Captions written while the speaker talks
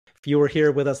If you were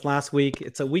here with us last week,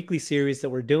 it's a weekly series that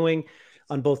we're doing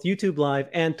on both YouTube Live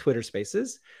and Twitter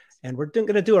Spaces. And we're going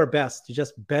to do our best to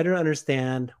just better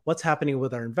understand what's happening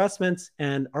with our investments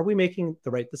and are we making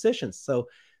the right decisions. So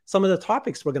some of the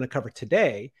topics we're going to cover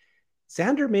today,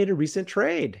 Xander made a recent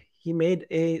trade. He made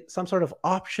some sort of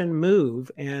option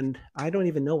move, and I don't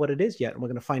even know what it is yet. And we're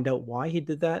going to find out why he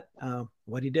did that,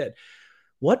 what he did.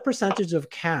 What percentage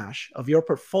of cash of your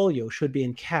portfolio should be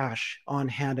in cash on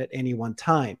hand at any one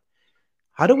time?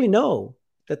 How do we know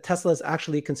that Tesla is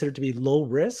actually considered to be low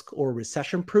risk or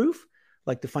recession proof? I'd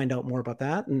like to find out more about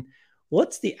that. And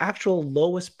what's the actual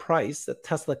lowest price that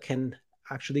Tesla can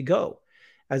actually go?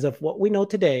 As of what we know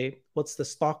today, what's the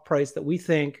stock price that we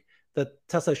think that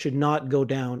Tesla should not go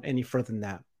down any further than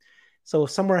that? So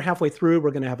somewhere halfway through,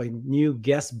 we're going to have a new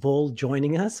guest bull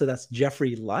joining us. So that's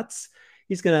Jeffrey Lutz.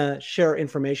 He's going to share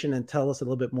information and tell us a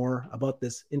little bit more about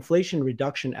this Inflation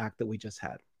Reduction Act that we just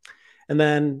had. And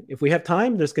then if we have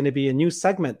time, there's going to be a new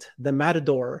segment, the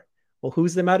Matador. Well,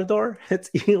 who's the Matador? It's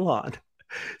Elon.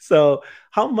 So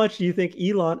how much do you think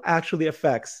Elon actually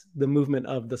affects the movement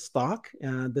of the stock?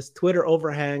 This Twitter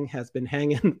overhang has been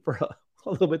hanging for a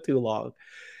little bit too long.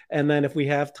 And then if we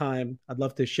have time, I'd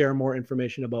love to share more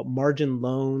information about margin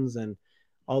loans and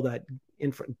all that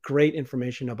great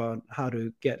information about how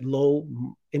to get low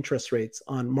interest rates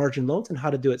on margin loans and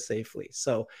how to do it safely.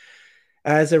 So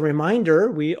as a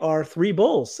reminder, we are three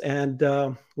bulls, and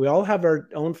we all have our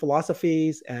own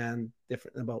philosophies and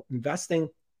different about investing.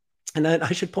 And then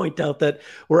I should point out that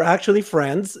we're actually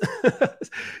friends.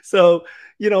 So,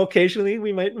 occasionally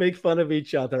we might make fun of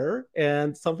each other.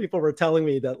 And some people were telling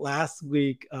me that last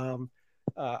week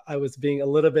I was being a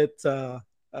little bit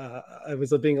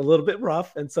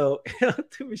rough. And so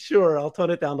to be sure, I'll tone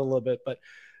it down a little bit. But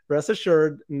rest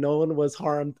assured, no one was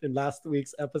harmed in last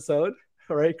week's episode.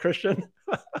 All right, Christian?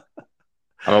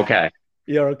 I'm okay.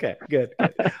 You're okay. Good.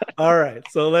 All right.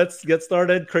 So let's get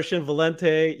started. Christian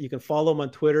Valente. You can follow him on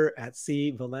Twitter at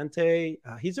 @CValente.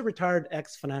 He's a retired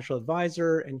ex-financial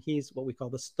advisor, and he's what we call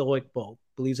the Stoic Bull,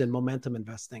 believes in momentum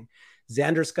investing.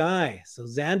 Xander Sky. So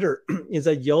Xander is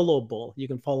a YOLO bull. You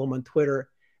can follow him on Twitter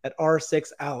at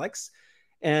R6Alex.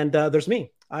 And there's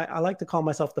me. I like to call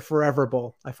myself the forever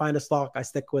bull. I find a stock, I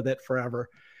stick with it forever.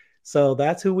 So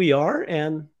that's who we are.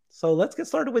 And so let's get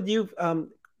started with you.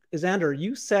 Xander,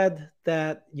 you said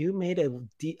that you made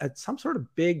some sort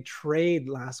of big trade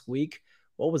last week.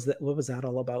 What was that? What was that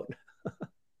all about?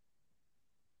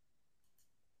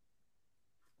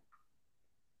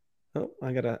 Oh,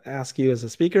 I got to ask you as a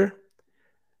speaker.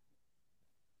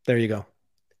 There you go.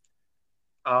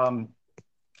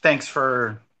 Thanks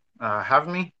for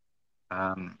having me.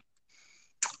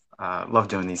 Love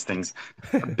doing these things.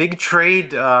 A big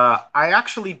trade, I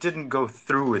actually didn't go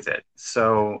through with it.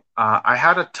 So I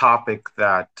had a topic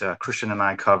that Christian and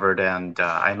I covered, and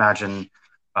I imagine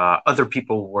other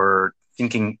people were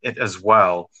thinking it as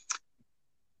well.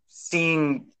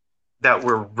 Seeing that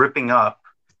we're ripping up,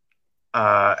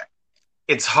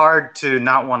 it's hard to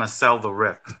not want to sell the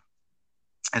rip,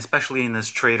 especially in this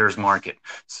trader's market.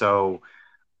 So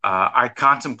I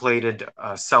contemplated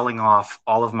selling off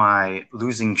all of my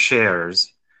losing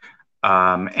shares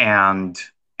and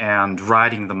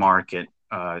riding the market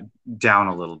down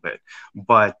a little bit.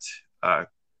 But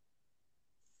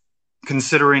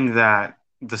considering that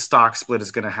the stock split is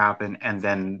going to happen, and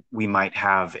then we might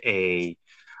have a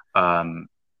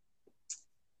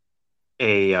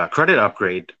credit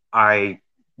upgrade, I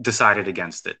decided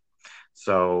against it.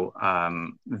 So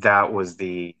that was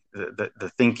the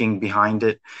thinking behind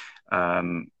it,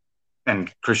 and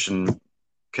Christian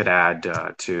could add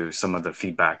to some of the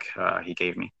feedback he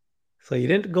gave me. So you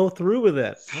didn't go through with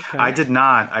it. Okay. I did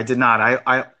not.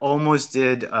 I almost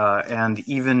did, and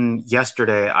even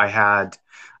yesterday I had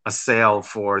a sale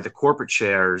for the corporate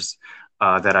shares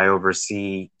that I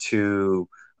oversee to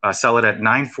sell it at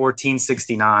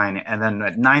 914.69, and then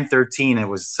at 913 it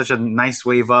was such a nice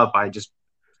wave up. I just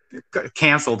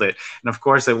canceled it, and of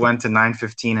course it went to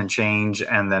 915 and change,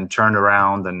 and then turned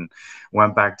around and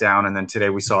went back down, and then today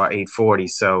we saw 840.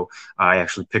 So I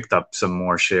actually picked up some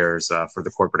more shares for the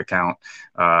corporate account.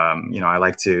 I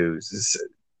like to,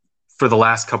 for the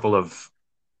last couple of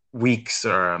weeks,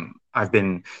 I've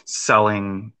been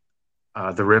selling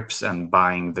the rips and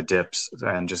buying the dips,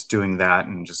 and just doing that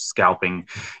and just scalping,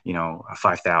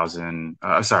 $500 to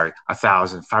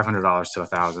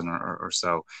 $1,000 or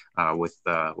so with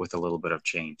a little bit of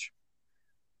change.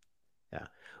 Yeah.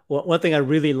 Well, one thing I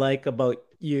really like about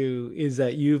you is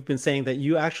that you've been saying that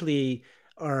you actually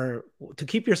are to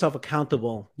keep yourself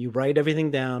accountable, you write everything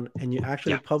down and you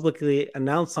actually Yeah. publicly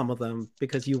announce some of them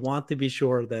because you want to be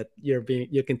sure that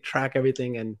you can track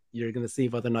everything and you're going to see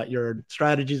whether or not your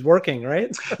strategy is working,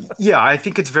 right? Yeah, I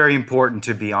think it's very important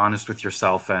to be honest with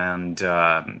yourself, and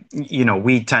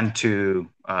we tend to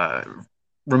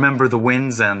remember the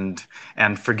wins and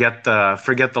forget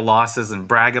the losses and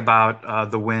brag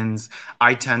about the wins.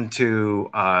 I tend to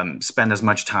spend as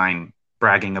much time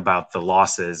bragging about the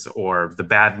losses or the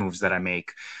bad moves that I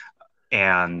make,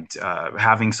 and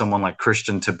having someone like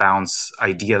Christian to bounce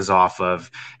ideas off of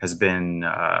has been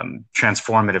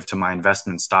transformative to my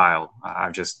investment style.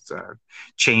 I've just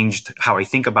changed how I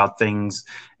think about things,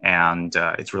 and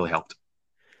it's really helped.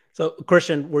 So,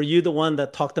 Christian, were you the one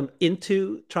that talked them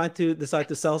into trying to decide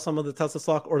to sell some of the Tesla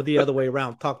stock, or the other way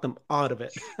around, talk them out of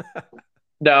it?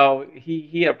 No,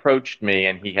 he approached me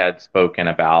and he had spoken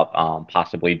about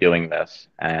possibly doing this,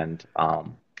 and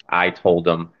I told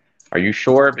him, "Are you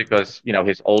sure?" Because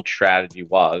his old strategy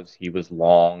was he was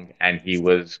long and he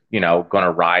was going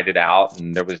to ride it out,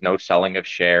 and there was no selling of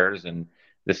shares, and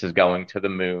this is going to the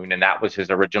moon, and that was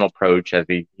his original approach as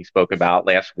he spoke about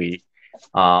last week.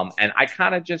 And I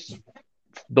kind of just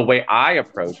the way I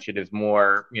approach it is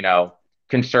more,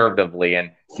 conservatively, and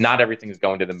not everything is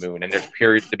going to the moon. And there's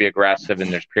periods to be aggressive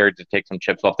and there's periods to take some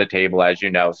chips off the table, as you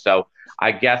know. So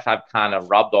I guess I've kind of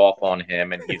rubbed off on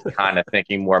him and he's kind of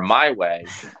thinking more my way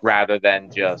rather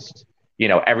than just,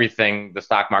 everything, the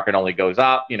stock market only goes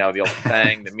up, the old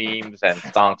saying, the memes and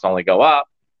stonks only go up.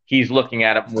 He's looking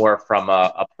at it more from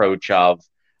a approach of,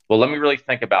 well, let me really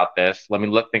think about this. Let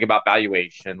me think about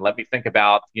valuation. Let me think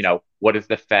about, what is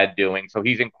the Fed doing? So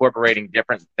he's incorporating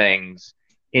different things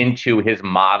into his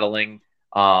modeling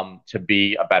to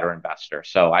be a better investor.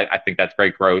 So I think that's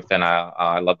great growth, and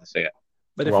I love to see it.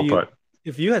 But Well put.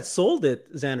 if you had sold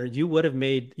it, Xander, you would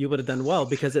have done well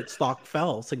because its stock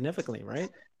fell significantly, right?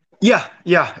 Yeah,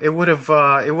 it would have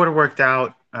worked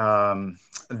out.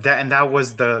 That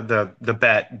was the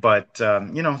bet, but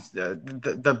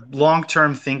the long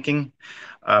term thinking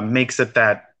makes it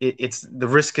that it's the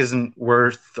risk isn't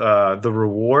worth the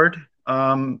reward.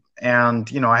 And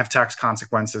I have tax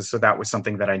consequences, so that was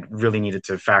something that I really needed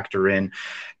to factor in.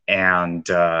 And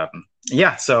so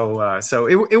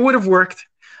it would have worked.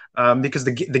 Because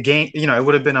the gain, it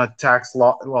would have been a tax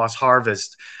loss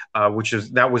harvest,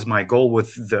 that was my goal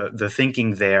with the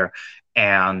thinking there,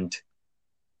 and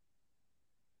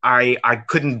I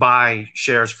couldn't buy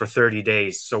shares for 30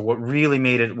 days. So what really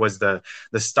made it was the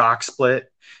stock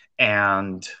split,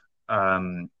 and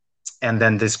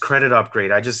then this credit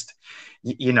upgrade. I just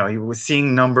you were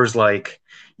seeing numbers like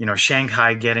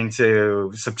Shanghai getting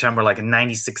to September like a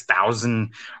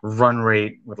 96,000 run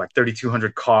rate with like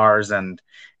 3,200 cars, and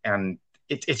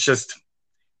it's just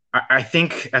I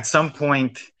think at some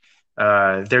point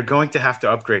they're going to have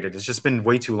to upgrade it. It's just been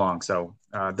way too long. So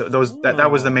that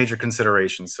was the major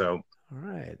consideration. So all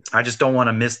right, I just don't want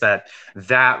to miss that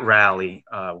rally,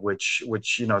 which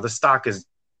the stock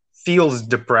feels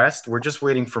depressed. We're just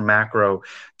waiting for macro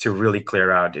to really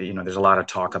clear out. There's a lot of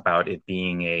talk about it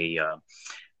being a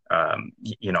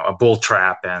bull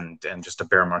trap and just a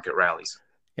bear market rallies.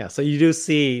 Yeah, so you do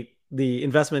see the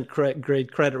investment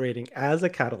grade credit rating as a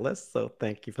catalyst. So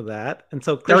thank you for that. And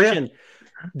so, Christian,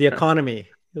 the economy,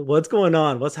 what's going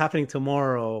on? What's happening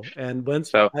tomorrow? And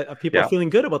people are feeling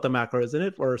good about the macro, isn't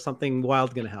it? Or something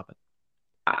wild going to happen?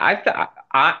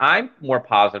 I'm more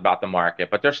positive about the market,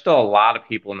 but there's still a lot of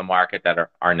people in the market that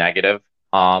are negative.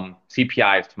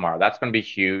 CPI is tomorrow. That's going to be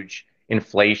huge.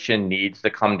 Inflation needs to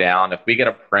come down. If we get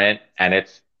a print and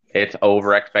it's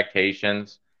over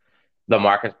expectations, the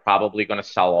market's probably going to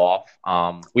sell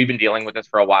off. We've been dealing with this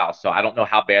for a while, so I don't know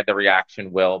how bad the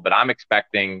reaction will, but I'm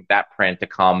expecting that print to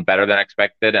come better than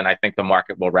expected, and I think the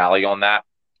market will rally on that.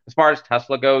 As far as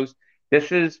Tesla goes,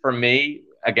 this is, for me,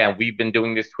 again, we've been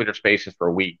doing these Twitter spaces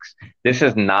for weeks. This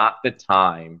is not the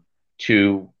time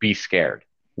to be scared.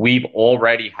 We've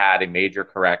already had a major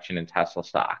correction in Tesla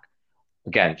stock.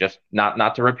 Again, just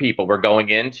not to repeat, but we're going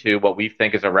into what we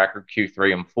think is a record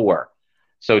Q3 and 4.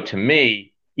 So to me,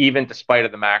 even despite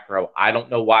of the macro, I don't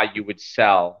know why you would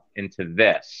sell into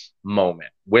this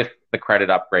moment with the credit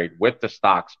upgrade, with the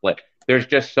stock split. There's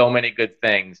just so many good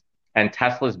things. And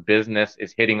Tesla's business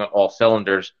is hitting on all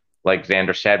cylinders, like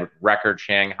Xander said, with record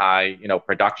Shanghai,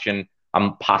 production,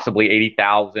 possibly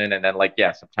 80,000. And then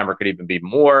September could even be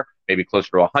more, maybe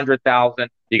closer to 100,000.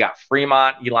 You got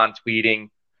Fremont, Elon tweeting,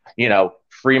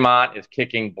 Fremont is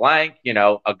kicking blank,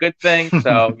 a good thing.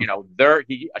 So,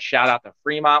 a shout out to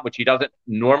Fremont, which he doesn't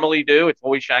normally do. It's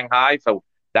always Shanghai. So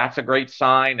that's a great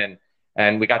sign.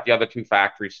 And we got the other two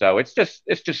factories. So it's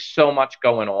just so much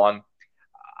going on.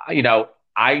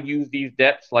 I use these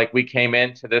dips like we came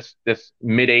into this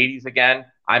mid 80s again.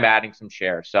 I'm adding some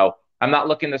shares. So I'm not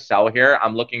looking to sell here.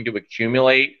 I'm looking to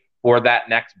accumulate for that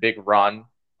next big run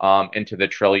into the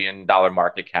 $1 trillion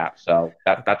market cap. So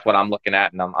that's what I'm looking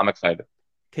at, and I'm excited.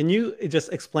 Can you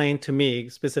just explain to me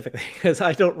specifically, because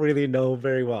I don't really know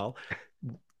very well.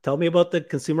 Tell me about the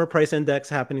consumer price index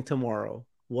happening tomorrow.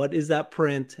 What is that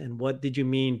print, and what did you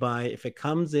mean by if it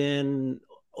comes in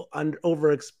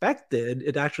over expected,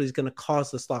 it actually is going to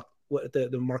cause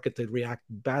the market to react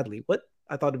badly? What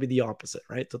I thought it'd be the opposite,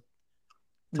 right? So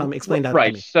explain that to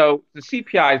Right. me. So the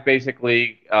CPI is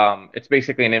basically it's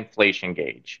basically an inflation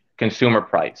gauge, consumer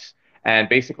price, and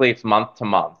basically it's month to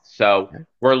month. So Okay.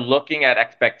 we're looking at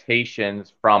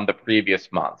expectations from the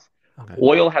previous month. Okay.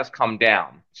 Oil has come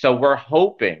down, so we're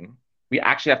hoping. We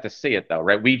actually have to see it though,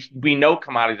 right? We know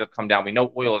commodities have come down. We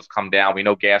know oil has come down. We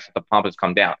know gas at the pump has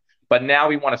come down. But now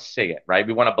we want to see it, right?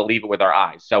 We want to believe it with our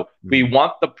eyes. So we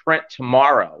want the print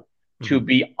tomorrow to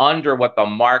be under what the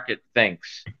market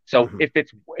thinks. So if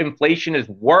it's inflation is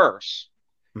worse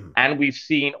and we've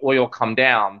seen oil come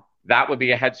down, that would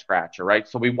be a head scratcher, right?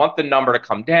 So we want the number to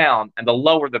come down, and the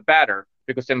lower the better,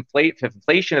 because if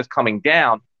inflation is coming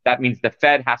down, that means the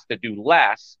Fed has to do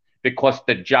less because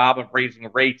the job of raising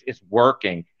rates is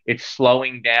working. It's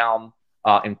slowing down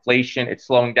inflation, it's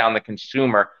slowing down the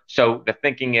consumer. So the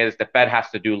thinking is the Fed has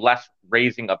to do less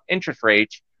raising of interest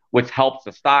rates, which helps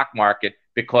the stock market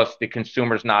because the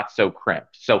consumer's not so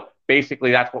crimped. So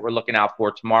basically, that's what we're looking out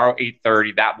for tomorrow,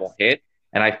 8:30. That will hit,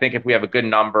 and I think if we have a good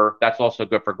number, that's also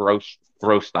good for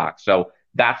growth stocks. So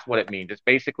that's what it means. It's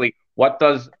basically what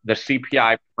does the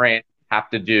CPI print have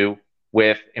to do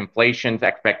with inflation's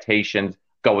expectations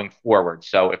going forward.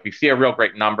 So if we see a real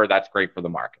great number, that's great for the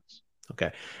markets.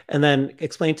 Okay. And then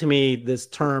explain to me this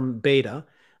term beta.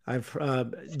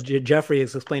 Jeffrey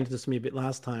has explained this to me a bit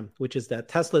last time, which is that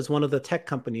Tesla is one of the tech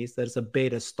companies that is a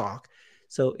beta stock.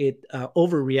 So it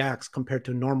overreacts compared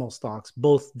to normal stocks,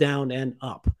 both down and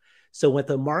up. So when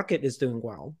the market is doing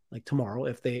well, like tomorrow,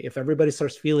 if everybody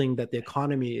starts feeling that the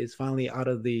economy is finally out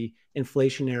of the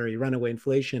inflationary runaway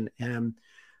inflation, and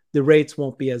the rates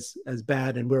won't be as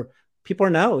bad, and people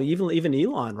are now, even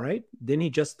Elon, right? Didn't he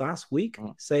just last week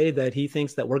say that he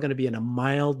thinks that we're going to be in a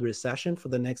mild recession for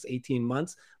the next 18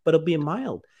 months, but it'll be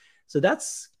mild. So that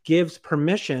gives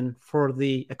permission for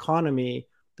the economy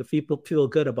to feel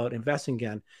good about investing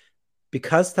again.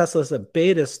 Because Tesla is a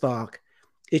beta stock,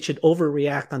 it should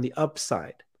overreact on the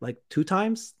upside, like 2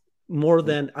 times more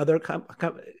than other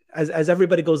as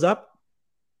everybody goes up.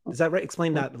 Is that right?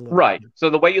 Explain that a little Right. bit. So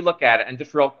the way you look at it, and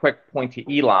just real quick point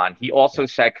to Elon, he also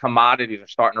said commodities are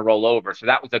starting to roll over. So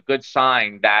that was a good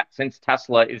sign that since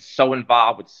Tesla is so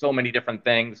involved with so many different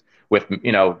things, with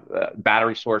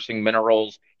battery sourcing,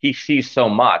 minerals, he sees so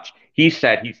much. He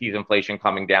said he sees inflation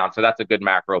coming down. So that's a good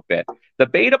macro bit. The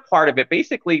beta part of it,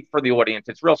 basically for the audience,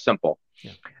 it's real simple.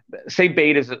 Yeah. Say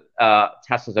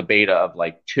Tesla's a beta of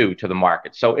like 2 to the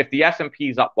market. So if the S&P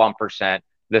is up 1%,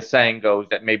 the saying goes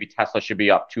that maybe Tesla should be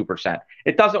up 2%.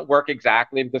 It doesn't work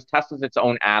exactly because Tesla's its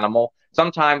own animal.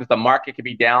 Sometimes the market could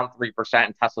be down 3%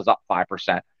 and Tesla's up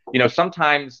 5%.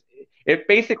 Sometimes it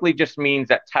basically just means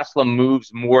that Tesla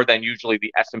moves more than usually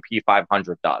the S&P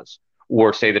 500 does,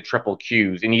 or say the triple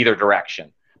Qs in either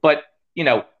direction. But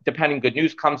depending good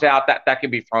news comes out, that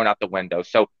can be thrown out the window.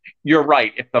 So you're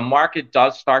right. If the market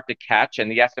does start to catch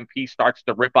and the S&P starts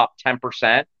to rip up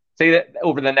 10%, say that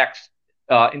over the next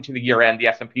into the year end, the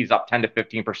S&P is up 10 to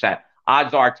 15%.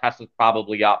 Odds are Tesla's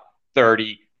probably up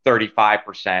 30,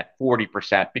 35%,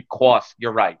 40% because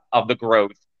you're right, of the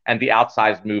growth and the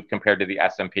outsized move compared to the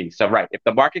S&P. So right, if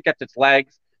the market gets its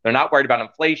legs, they're not worried about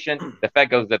inflation, the Fed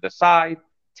goes to the side,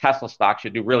 Tesla stock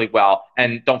should do really well.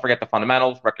 And don't forget the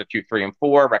fundamentals, record Q3 and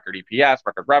 4, record EPS,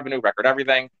 record revenue, record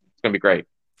everything. It's going to be great.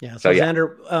 Yeah. So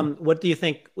Xander, what do you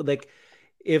think, like,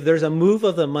 if there's a move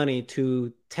of the money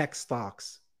to tech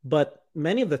stocks, but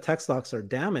many of the tech stocks are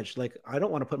damaged, like I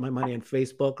don't want to put my money in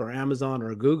Facebook or Amazon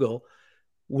or Google,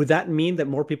 would that mean that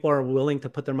more people are willing to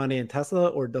put their money in Tesla,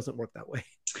 or it doesn't work that way?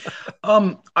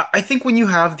 I think when you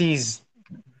have these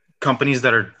companies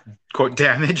that are quote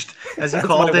damaged, as you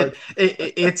called it,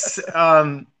 it's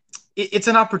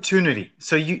an opportunity.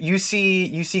 So you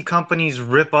see companies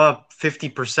rip up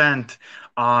 50%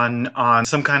 on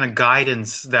some kind of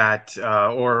guidance that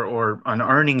or on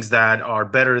earnings that are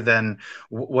better than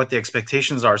what the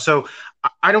expectations are. So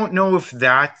I don't know if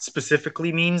that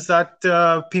specifically means that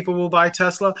people will buy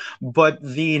Tesla, but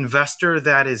the investor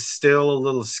that is still a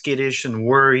little skittish and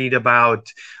worried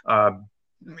about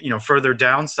further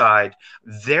downside,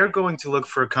 they're going to look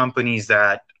for companies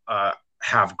that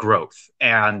have growth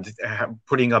and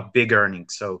putting up big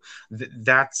earnings. So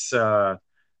that's how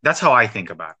I think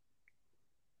about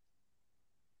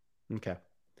it. Okay.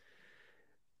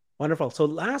 Wonderful. So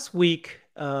last week,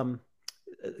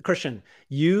 Christian,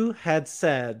 you had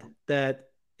said that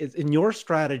in your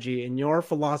strategy, in your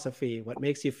philosophy, what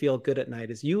makes you feel good at night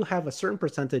is you have a certain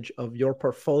percentage of your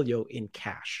portfolio in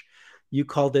cash. You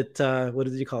called it, what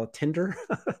did you call it? Tinder?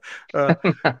 So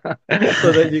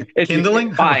that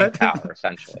kindling? Buying power,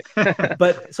 essentially.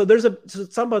 But so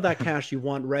some of that cash you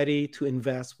want ready to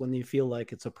invest when you feel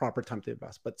like it's a proper time to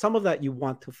invest. But some of that you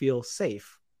want to feel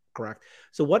safe. Correct.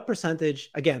 So what percentage,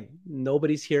 again,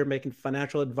 nobody's here making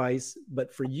financial advice,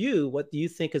 but for you, what do you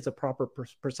think is a proper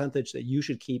percentage that you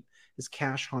should keep as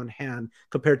cash on hand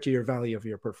compared to your value of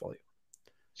your portfolio?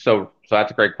 So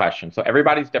that's a great question. So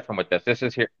everybody's different with this. This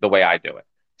is here the way I do it.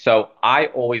 So I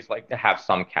always like to have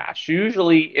some cash.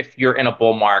 Usually if you're in a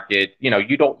bull market,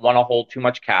 you don't want to hold too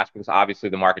much cash because obviously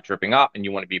the market's ripping up and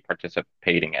you want to be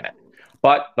participating in it.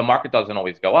 But the market doesn't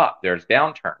always go up. There's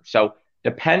downturns. So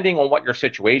depending on what your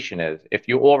situation is, if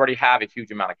you already have a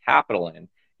huge amount of capital in,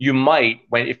 you might,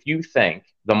 if you think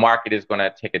the market is going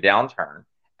to take a downturn,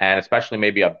 and especially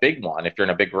maybe a big one, if you're in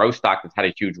a big growth stock that's had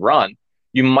a huge run,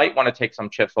 you might want to take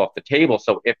some chips off the table.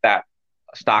 So if that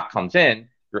stock comes in,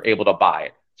 you're able to buy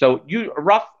it. So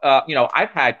I've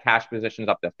had cash positions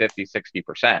up to 50,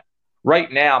 60%.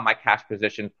 Right now, my cash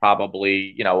position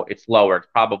probably, it's lower. It's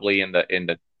probably in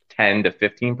the 10 to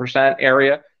 15%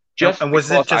 area. And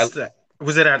was it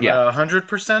at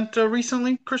 100%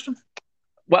 recently, Christian?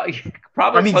 Well,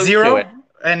 probably close zero. To it.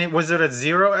 And was it at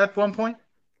zero at one point?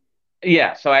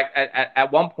 Yeah. So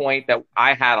at one point that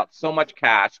I had so much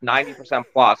cash, 90%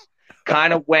 plus,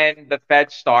 kind of when the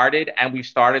Fed started and we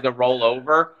started to roll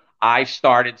over, I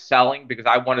started selling because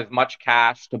I want as much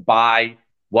cash to buy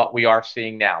what we are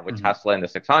seeing now with Tesla in the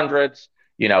 600s.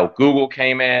 Google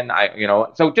came in.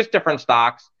 So just different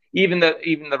stocks. Even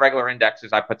the regular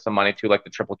indexes, I put some money to, like the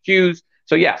triple Qs.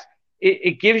 So yes,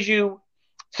 it gives you.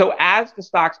 So as the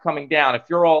stock's coming down, if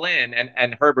you're all in,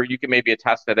 and Herbert, you can maybe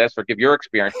attest to this or give your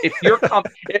experience.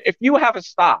 If you have a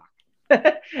stock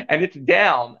and it's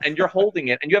down and you're holding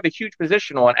it and you have a huge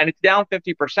position on and it's down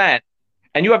 50%,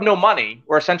 and you have no money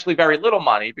or essentially very little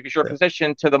money because your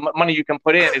position to the money you can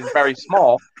put in is very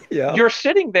small. You're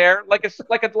sitting there like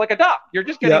a duck. You're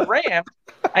just getting rammed,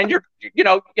 and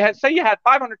say you had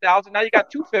 500,000, now you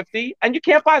got 250, and you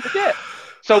can't buy the dip.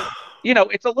 So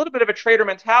it's a little bit of a trader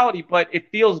mentality, but it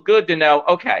feels good to know.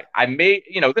 Okay, I may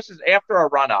this is after a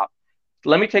run up.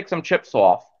 Let me take some chips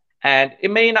off, and it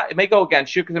may go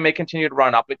against you because it may continue to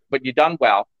run up, but you've done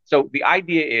well. So the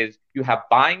idea is you have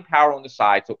buying power on the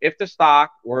side. So if the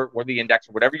stock or the index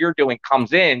or whatever you're doing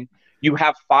comes in, you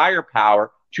have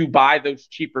firepower to buy those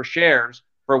cheaper shares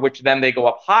for which then they go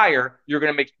up higher. You're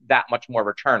going to make that much more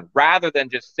return rather than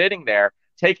just sitting there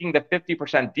taking the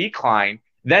 50% decline.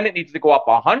 Then it needs to go up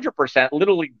 100%,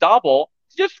 literally double,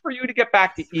 just for you to get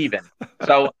back to even.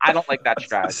 So I don't like that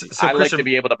strategy. So I like to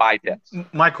be able to buy dips.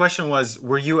 My question was,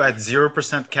 were you at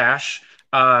 0% cash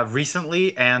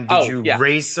recently, and did you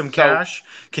raise some cash?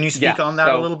 Can you speak on that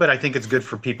a little bit? I think it's good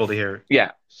for people to hear.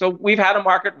 Yeah. So we've had a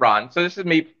market run. So this is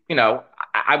me,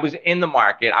 I was in the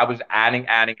market. I was adding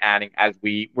as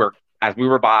we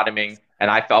were bottoming, and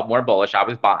I felt more bullish. I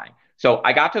was buying. So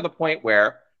I got to the point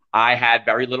where I had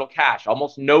very little cash,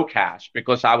 almost no cash,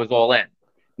 because I was all in.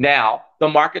 Now, the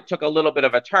market took a little bit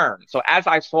of a turn. So as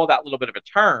I saw that little bit of a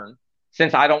turn,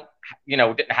 since I didn't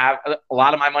have a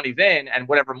lot of my money's in, and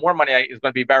whatever more money is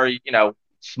going to be very,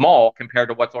 small compared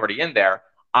to what's already in there,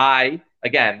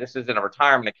 again, this isn't a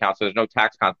retirement account, so there's no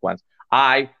tax consequence.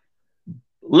 I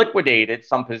liquidated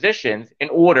some positions in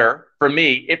order for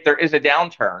me, if there is a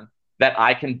downturn, that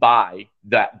I can buy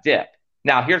that dip.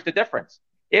 Now, here's the difference.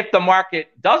 If the market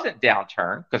doesn't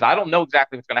downturn, because I don't know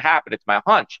exactly what's going to happen, it's my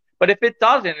hunch. But if it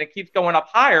doesn't and it keeps going up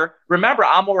higher, remember,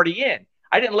 I'm already in.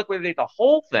 I didn't liquidate the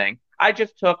whole thing. I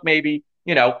just took maybe,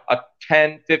 a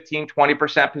 10, 15,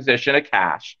 20% position of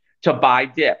cash to buy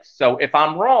dips. So if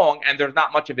I'm wrong and there's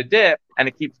not much of a dip and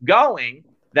it keeps going,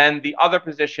 then the other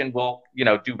position will,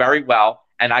 do very well.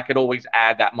 And I could always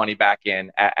add that money back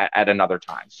in at another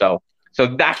time. So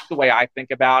that's the way I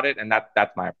think about it, and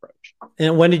that's my approach.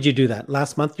 And when did you do that?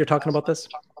 Last month you're talking about this?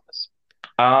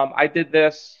 I did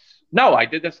this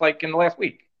like in the last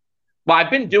week. Well, I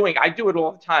do it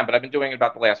all the time, but I've been doing it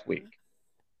about the last week.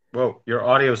 Whoa, your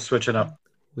audio is switching up.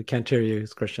 We can't hear you,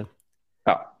 Christian.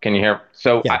 Oh, can you hear?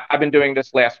 So yeah. I've been doing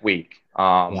this last week.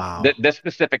 Wow. This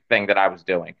specific thing that I was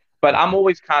doing, but I'm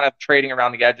always kind of trading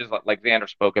around the edges, like Xander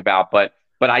spoke about. But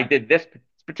I did this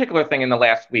particular thing in the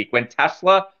last week when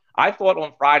Tesla. I thought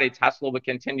on Friday Tesla would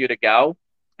continue to go,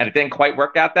 and it didn't quite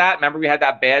work out that. Remember, we had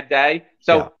that bad day. Yeah.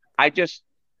 So I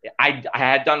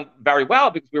had done very well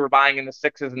because we were buying in the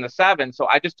sixes and the sevens. So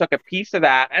I just took a piece of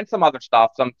that and some other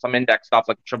stuff, some index stuff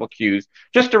like triple Qs,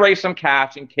 just to raise some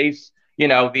cash in case,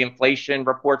 the inflation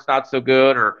report's not so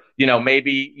good, or,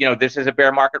 maybe, this is a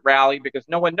bear market rally, because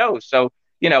no one knows. So,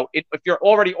 if you're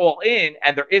already all in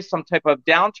and there is some type of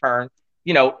downturn,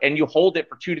 and you hold it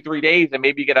for 2 to 3 days and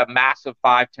maybe you get a massive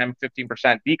 5, 10,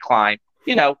 15% decline,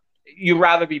 you'd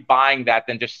rather be buying that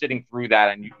than just sitting through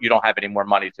that, and you don't have any more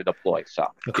money to deploy. So,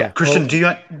 okay. Christian, do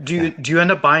you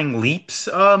end up buying leaps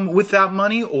with that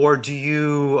money, or do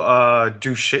you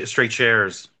do straight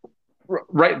shares?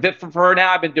 Right. For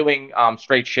now, I've been doing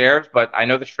straight shares, but I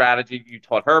know the strategy you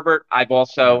taught Herbert. I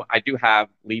do have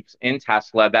leaps in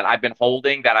Tesla that I've been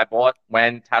holding, that I bought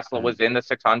when Tesla was in the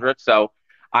 600. So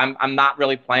I'm not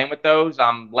really playing with those.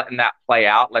 I'm letting that play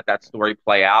out, let that story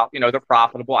play out. They're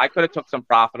profitable. I could have took some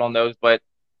profit on those, but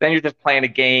then you're just playing a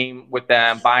game with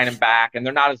them, buying them back, and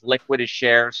they're not as liquid as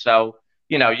shares. So,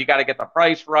 you got to get the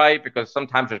price right, because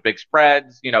sometimes there's big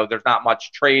spreads. There's not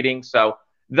much trading. So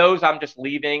those I'm just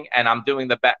leaving, and I'm doing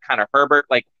the bet kind of Herbert.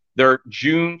 Like, they're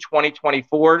June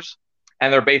 2024s,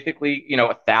 and they're basically,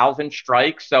 1,000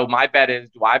 strikes. So my bet is,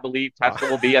 do I believe Tesla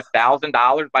will be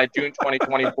 $1,000 by June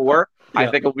 2024? I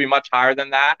think it will be much higher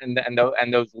than that.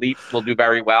 And those leaps will do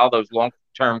very well. Those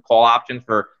long-term call options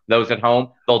for those at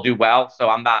home, they'll do well. So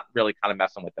I'm not really kind of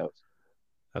messing with those.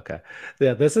 Okay.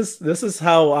 Yeah, this is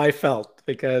how I felt,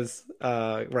 because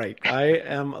right, I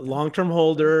am a long-term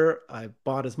holder. I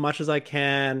bought as much as I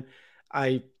can.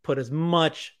 I put as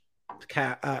much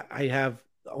I have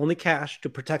only cash to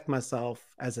protect myself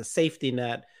as a safety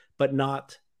net, but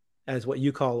not as what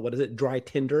you call, what is it, dry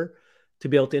tinder, to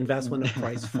be able to invest when the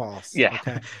price falls. Yeah.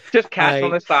 Okay. Just cash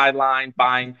on the sideline,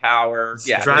 buying power.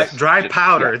 Yeah. Dry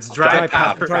powder. Yeah. It's dry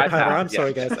powder. Dry powder. I'm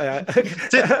sorry, guys.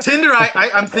 Tinder.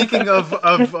 I'm thinking of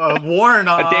Warren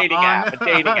on a dating app,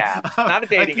 not a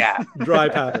dating app. Dry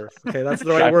powder. Okay, that's the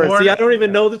right word. See, I don't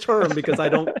even know the term because I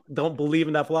don't believe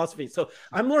in that philosophy. So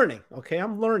I'm learning. Okay,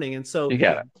 I'm learning, and so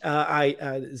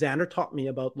Xander taught me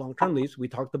about long-term leaps. We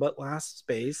talked about last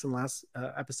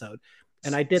episode,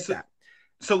 and I did that.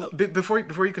 So before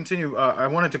you continue, I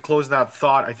wanted to close that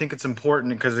thought. I think it's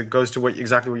important because it goes to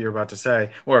exactly what you're about to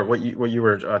say, or what you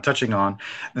were touching on.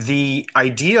 The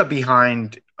idea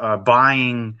behind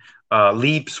buying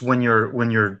leaps when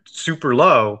you're super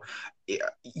low.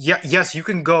 Yes, you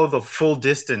can go the full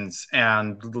distance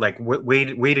and like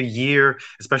wait a year,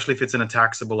 especially if it's in a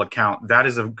taxable account. That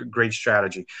is a great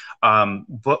strategy.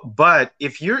 But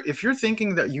if you're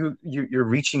thinking that you're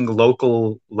reaching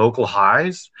local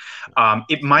highs,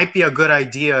 it might be a good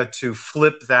idea to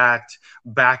flip that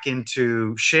back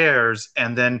into shares,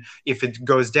 and then if it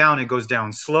goes down, it goes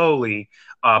down slowly.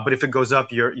 But if it goes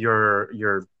up,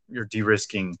 you're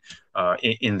de-risking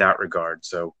in that regard.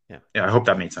 So yeah, I hope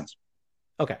that made sense.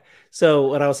 Okay. So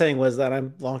what I was saying was that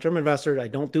I'm a long-term investor. I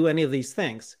don't do any of these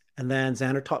things. And then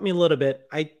Xander taught me a little bit.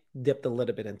 I dipped a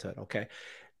little bit into it. Okay.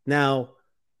 Now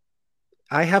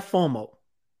I have FOMO,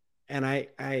 and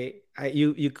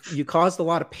you caused a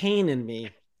lot of pain in me,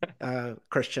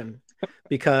 Christian,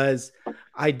 because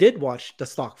I did watch the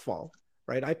stock fall,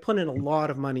 right? I put in a lot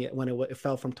of money when it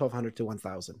fell from 1,200 to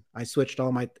 1,000. I switched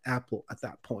all my Apple at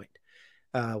that point,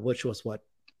 which was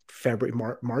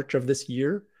February, March of this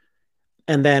year.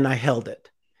 And then I held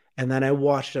it. And then I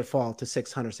watched it fall to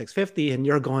 600, 650. And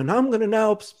you're going, I'm going to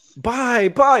now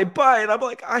buy. And I'm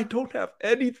like, I don't have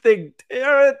anything.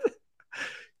 Damn it.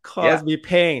 Caused me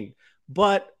pain.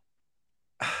 But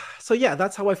so, yeah,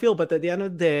 that's how I feel. But at the end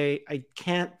of the day, I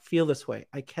can't feel this way.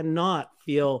 I cannot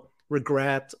feel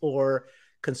regret or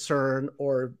concern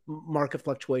or market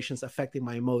fluctuations affecting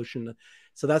my emotion.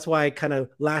 So that's why I kind of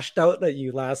lashed out at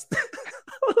you last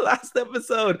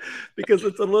episode, because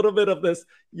it's a little bit of this.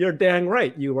 You're dang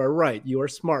right. You are right. You are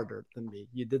smarter than me.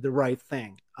 You did the right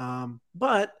thing.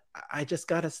 But I just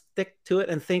got to stick to it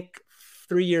and think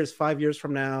 3 years, 5 years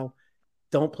from now,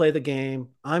 don't play the game.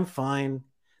 I'm fine.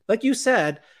 Like you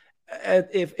said,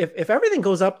 if everything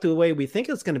goes up to the way we think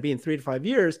it's going to be in 3 to 5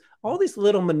 years, all these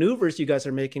little maneuvers you guys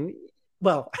are making,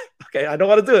 well, okay, I don't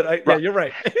want to do it. Yeah, you're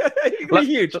right. It can be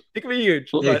huge. It can be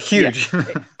huge. Yeah, huge.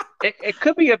 It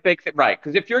could be a big thing, right?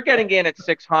 Because if you're getting in at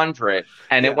 600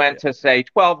 and it went to say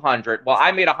 1,200, well,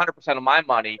 I made 100% of my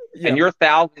money, and your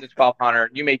 1,000 to 1,200,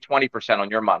 you made 20%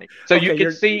 on your money. So you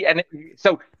can see, and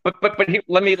so, but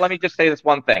let me just say this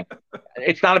one thing.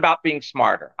 It's not about being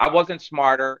smarter. I wasn't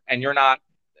smarter, and you're not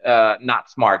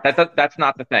smart. That's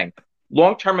not the thing.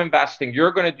 Long-term investing,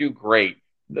 you're going to do great.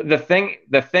 The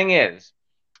thing is,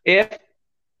 if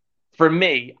for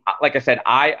me, like I said,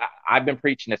 I've been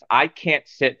preaching this. I can't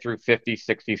sit through 50,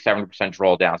 60, 70%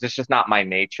 drawdowns. It's just not my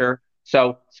nature.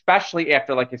 So especially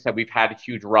after, like I said, we've had a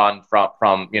huge run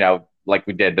from like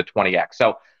we did the 20x.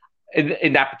 So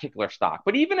in that particular stock.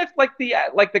 But even if like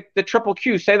the triple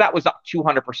Q, say that was up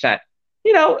 200%,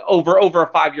 over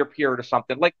a 5 year period or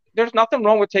something, like there's nothing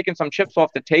wrong with taking some chips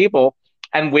off the table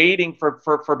and waiting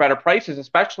for better prices,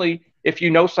 especially if you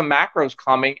know some macros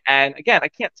coming. And again, I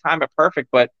can't time it perfect,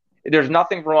 but there's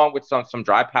nothing wrong with some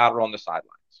dry powder on the sidelines.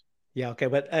 Yeah, okay,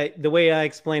 but the way I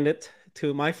explained it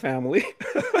to my family,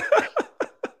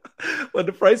 when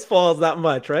the price falls that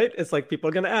much, right? It's like people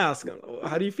are going to ask,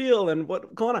 how do you feel and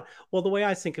what going on? Well, the way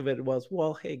I think of it was,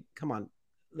 well, hey, come on,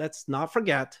 let's not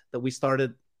forget that we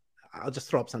started. I'll just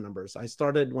throw up some numbers. I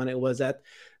started when it was at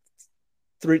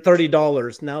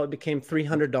 $30. Now it became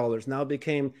 $300. Now it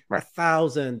became Right.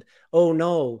 1,000. Oh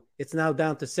no, it's now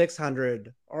down to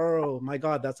 600. Oh my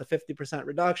God, that's a 50%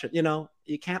 reduction.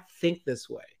 You can't think this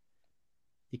way.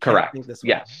 You can't Correct. think this way.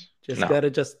 Yes. Just No. gotta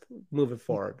just move it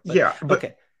forward. Yeah, but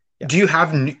okay. Yeah. do you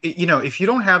have, if you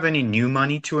don't have any new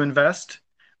money to invest,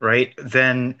 right,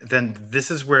 then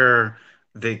this is where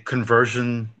the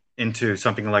conversion into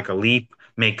something like a leap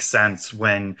makes sense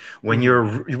when you're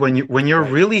Right.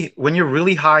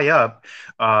 really high up,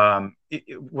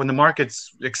 when the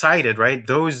market's excited, right?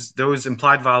 Those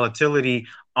implied volatility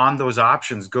on those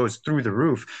options goes through the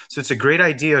roof. So it's a great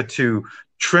idea to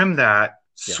trim that,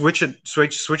 Yeah. switch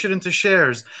it into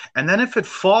shares, and then if it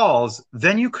falls,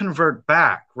 then you convert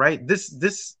back, right? This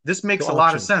makes To a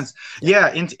lot of options. sense.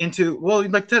 Yeah. Yeah, into well,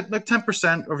 like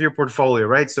 10% of your portfolio,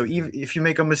 right? So even if you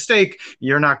make a mistake,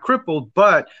 you're not crippled,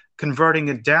 but converting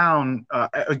it down,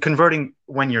 converting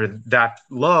when you're that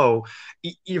low,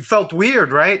 it felt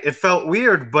weird, right? It felt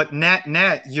weird, but net,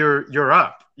 you're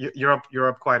up. You're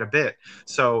up quite a bit.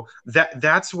 So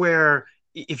that's where,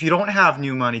 if you don't have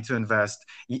new money to invest,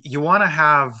 you want to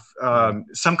have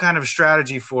some kind of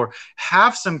strategy for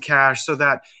have some cash, so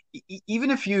that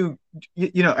even if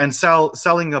and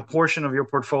selling a portion of your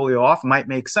portfolio off might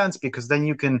make sense, because then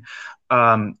you can,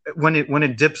 when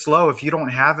it dips low, if you don't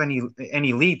have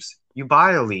any leaps, you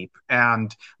buy a leap,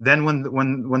 and then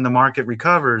when the market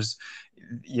recovers,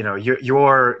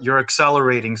 you're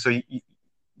accelerating. So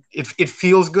it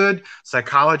feels good.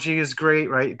 Psychology is great,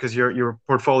 right? Because your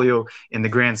portfolio, in the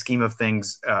grand scheme of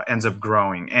things, ends up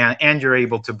growing, and you're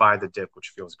able to buy the dip,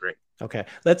 which feels great. Okay,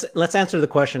 let's answer the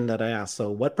question that I asked.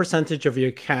 So, what percentage of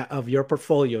your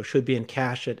portfolio should be in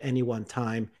cash at any one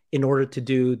time in order to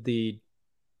do the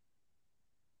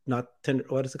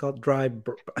what is it called? Dry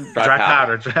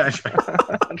powder.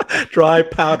 Dry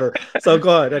powder. So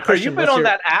go ahead. You've been on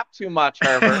that app too much,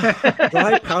 Herbert.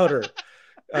 Dry powder.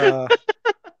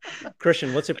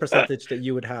 Christian, what's your percentage that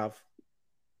you would have?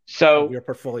 So your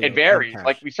portfolio, it varies.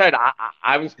 Like we said,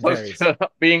 I was close to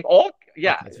being all.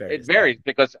 Yeah, okay, it varies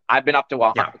because I've been up to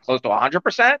close to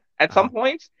 100% at some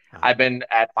points. I've been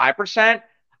at 5%.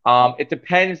 It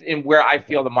depends in where I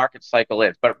feel the market cycle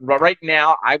is. But right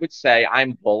now, I would say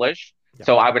I'm bullish.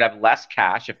 So I would have less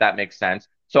cash, if that makes sense.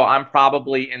 So I'm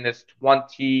probably in this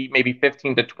 20, maybe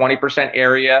 15 to 20%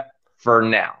 area for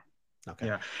now. Okay.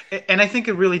 Yeah, and I think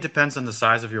it really depends on the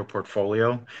size of your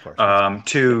portfolio,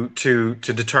 to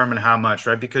determine how much,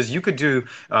 right? Because you could do,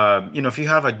 if you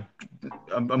have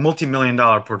a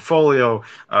multi-million-dollar portfolio,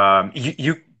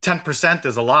 you 10%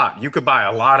 is a lot. You could buy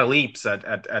a lot of leaps at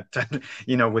 10,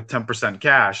 with 10%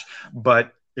 cash,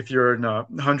 but if you're in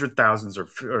hundred thousands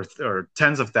or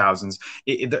tens of thousands,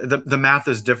 the math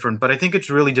is different. But I think it's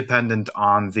really dependent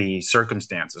on the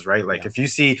circumstances, right? Like if you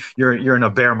see you're in a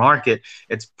bear market,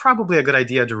 it's probably a good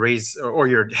idea to raise, or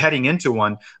you're heading into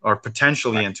one or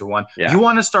potentially into one. Yeah. You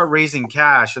want to start raising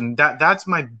cash, and that's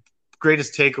my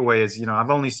greatest takeaway is,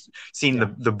 I've only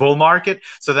seen the bull market.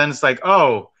 So then it's like,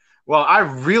 oh, well, I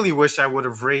really wish I would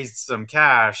have raised some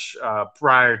cash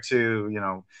prior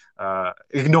to,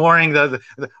 ignoring the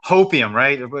hopium,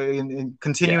 right? And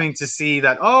continuing to see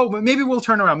that, oh, maybe we'll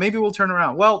turn around. Maybe we'll turn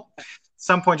around. Well, at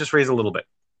some point, just raise a little bit.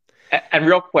 And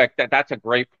real quick, that's a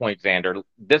great point, Xander.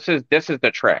 This is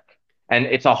the trick. And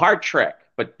it's a hard trick,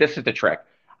 but this is the trick.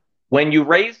 When you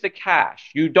raise the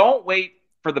cash, you don't wait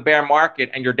for the bear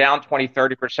market and you're down 20,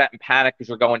 30% and panic because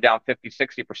you're going down 50,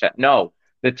 60%. No,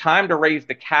 the time to raise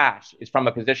the cash is from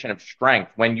a position of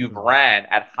strength when you've ran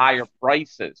at higher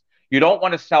prices. You don't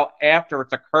want to sell after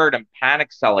it's occurred and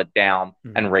panic sell it down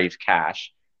and raise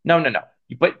cash. No.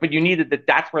 But you needed that.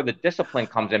 That's where the discipline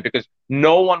comes in, because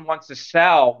no one wants to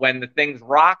sell when the thing's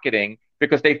rocketing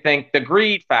because they think the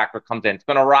greed factor comes in. It's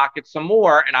going to rocket some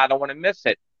more and I don't want to miss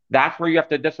it. That's where you have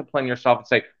to discipline yourself and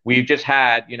say, we've just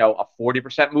had, a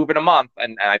 40% move in a month.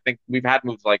 And I think we've had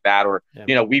moves like that, or,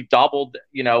 we've doubled,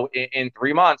 in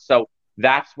 3 months. So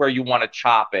that's where you want to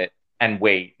chop it and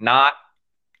wait, not,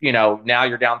 now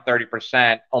you're down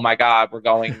 30%. Oh my God, we're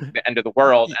going the end of the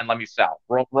world and let me sell.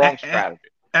 Wrong strategy.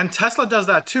 And Tesla does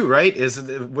that too, right? Is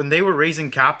when they were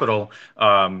raising capital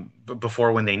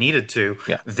before, when they needed to,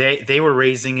 they were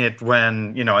raising it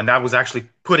when, and that was actually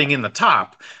putting in the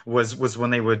top was when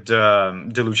they would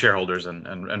dilute shareholders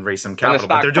and raise some capital.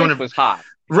 But they're doing it was high.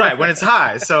 Right, when it's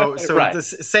high. So right. The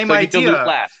same idea. You dilute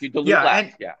less. You dilute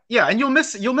less. And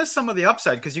you'll miss some of the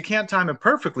upside because you can't time it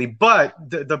perfectly. But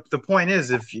the point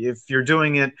is, if you're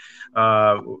doing it,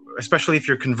 especially if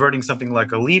you're converting something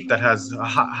like a leap that has a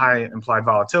high implied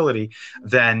volatility,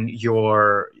 then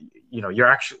you're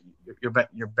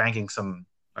banking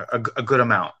a good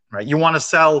amount, right? You want to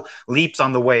sell leaps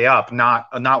on the way up, not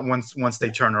once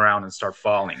they turn around and start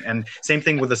falling. And same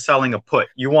thing with the selling a put.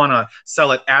 You want to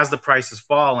sell it as the price is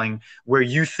falling, where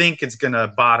you think it's going to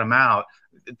bottom out.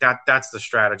 That's the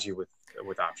strategy with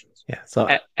options. Yeah. So,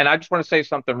 and I just want to say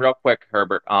something real quick,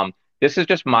 Herbert. This is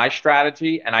just my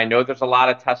strategy, and I know there's a lot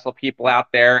of Tesla people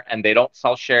out there, and they don't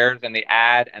sell shares, and they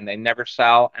add, and they never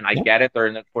sell, and I get it. They're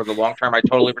in it for the long term. I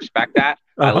totally respect that.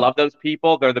 I love those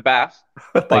people. They're the best.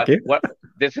 Thank you.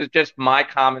 This is just my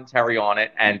commentary on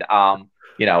it, and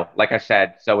like I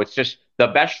said, so it's just the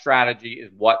best strategy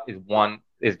is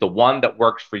the one that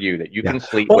works for you, that you can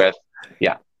sleep with.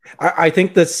 Yeah. I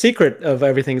think the secret of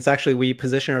everything is actually we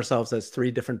position ourselves as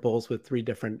 3 different bulls with 3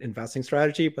 different investing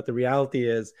strategy, but the reality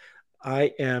is,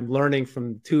 I am learning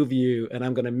from 2 of you, and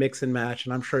I'm going to mix and match.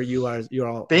 And I'm sure you're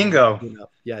all bingo.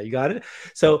 Yeah, you got it.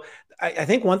 So I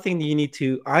think one thing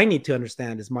that I need to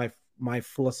understand is my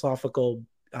philosophical,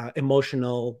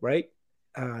 emotional, right?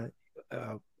 What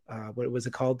was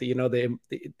it called?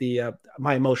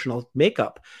 My emotional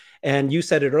makeup. And you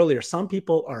said it earlier. Some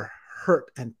people are hurt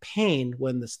and pain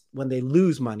when they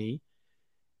lose money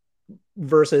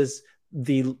versus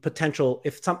the potential,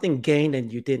 if something gained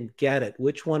and you didn't get it,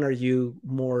 which one are you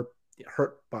more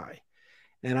hurt by?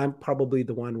 And I'm probably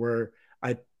the one where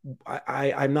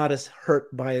I'm not as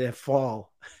hurt by the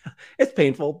fall. It's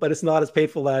painful, but it's not as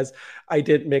painful as I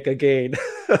didn't make a gain.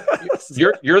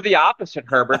 You're the opposite,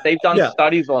 Herbert. They've done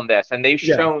studies on this, and they've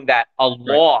shown that a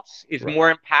loss is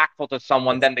more impactful to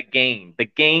someone than the gain. The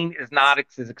gain is not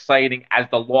as exciting as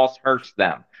the loss hurts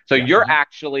them. So you're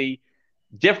actually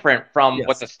different from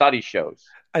what the study shows.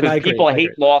 Because people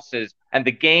hate losses, and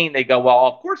the gain, they go, well,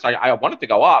 of course I want it to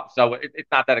go up, so it's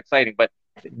not that exciting. But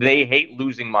they hate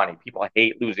losing money. People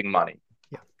hate losing money.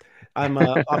 Yeah, I'm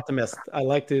an optimist.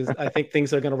 I think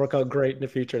things are going to work out great in the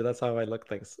future. That's how I look at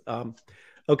things.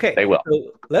 Okay, they will.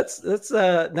 So let's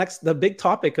next, the big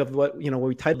topic of what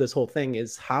we titled this whole thing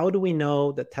is, how do we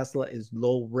know that Tesla is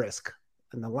low risk?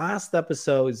 In the last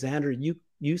episode, Xander,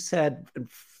 you said,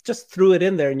 just threw it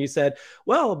in there, and you said,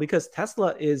 well, because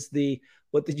Tesla is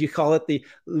what did you call it? The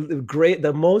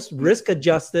most risk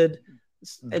adjusted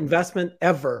investment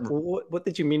ever. What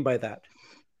did you mean by that?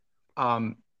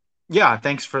 Yeah,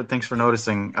 thanks for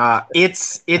noticing.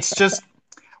 It's just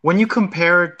when you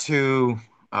compare it to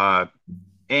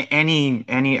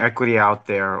any equity out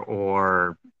there,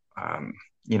 or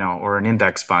or an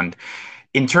index fund,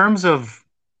 in terms of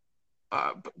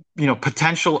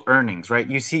potential earnings, right?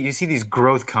 You see these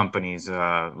growth companies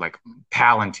like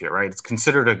Palantir, right? It's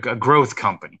considered a growth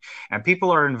company, and people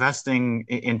are investing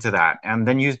into that. And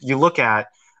then you look at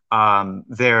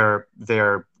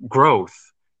their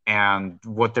growth and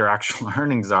what their actual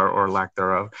earnings are, or lack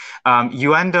thereof.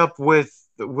 You end up with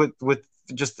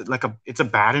just like it's a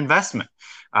bad investment.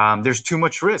 There's too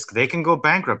much risk. They can go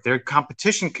bankrupt. Their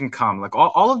competition can come. Like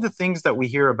all of the things that we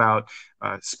hear about,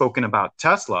 spoken about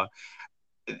Tesla.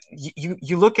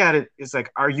 You look at it, it's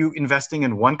like, are you investing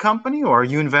in one company, or are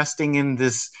you investing in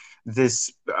this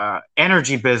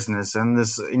energy business and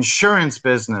this insurance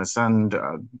business and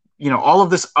all of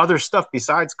this other stuff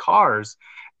besides cars?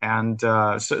 And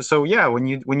so yeah, when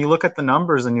you look at the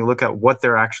numbers and you look at what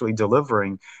they're actually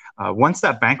delivering, once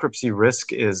that bankruptcy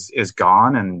risk is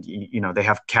gone, and they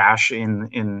have cash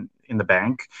in the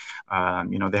bank,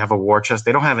 they have a war chest,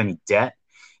 they don't have any debt.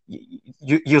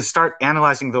 You start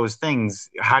analyzing those things.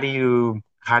 How do you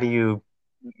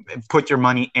put your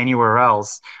money anywhere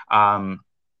else?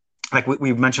 Like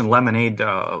we mentioned Lemonade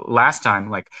last time.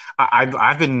 Like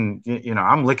I've been,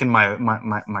 I'm licking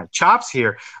my chops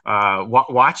here,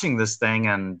 watching this thing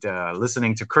and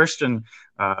listening to Christian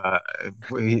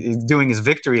doing his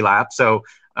victory lap. So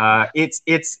it's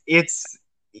like,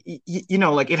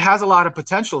 it has a lot of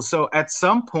potential. So at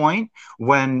some point,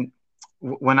 when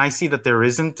when I see that there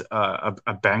isn't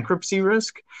a bankruptcy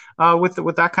risk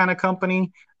with that kind of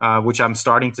company, which I'm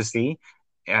starting to see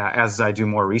as I do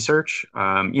more research,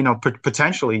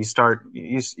 potentially you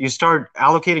start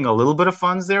allocating a little bit of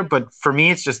funds there. But for me,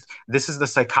 it's just this is the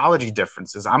psychology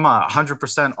differences. I'm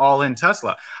 100% all in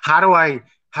Tesla. How do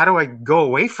I go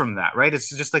away from that? Right?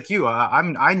 It's just like you.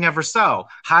 I never sell.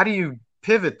 How do you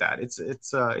pivot that? It's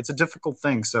a difficult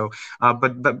thing. So,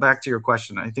 but back to your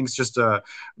question, I think it's just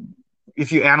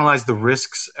if you analyze the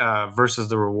risks versus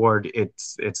the reward,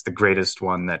 it's the greatest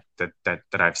one that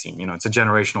I've seen. It's a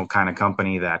generational kind of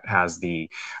company that has the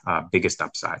biggest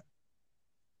upside.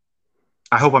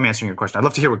 I hope I'm answering your question. I'd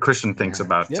love to hear what Christian thinks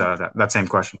about that same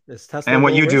question, and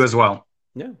what you do as well.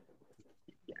 Yeah,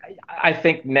 I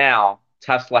think now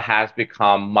Tesla has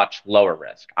become much lower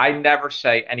risk. I never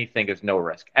say anything is no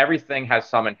risk. Everything has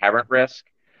some inherent risk.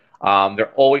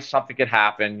 There always something could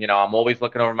happen. I'm always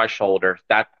looking over my shoulder.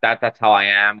 That's how I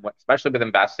am, especially with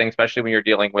investing, especially when you're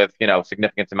dealing with,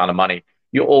 significant amount of money.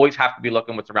 You always have to be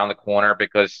looking what's around the corner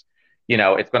because,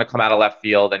 it's going to come out of left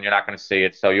field and you're not going to see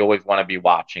it. So you always want to be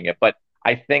watching it. But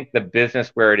I think the business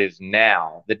where it is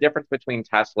now, the difference between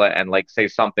Tesla and like, say,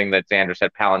 something that Xander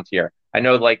said, Palantir. I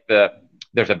know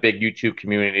there's a big YouTube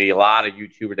community, a lot of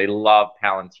YouTubers, they love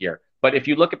Palantir. But if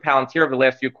you look at Palantir over the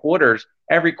last few quarters,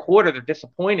 every quarter they're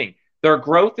disappointing. Their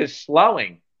growth is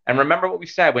slowing. And remember what we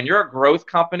said, when you're a growth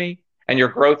company and your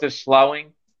growth is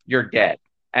slowing, you're dead.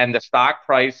 And the stock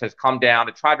price has come down.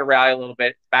 It tried to rally a little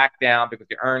bit, back down because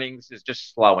the earnings is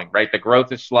just slowing, right? The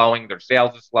growth is slowing, their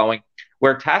sales is slowing.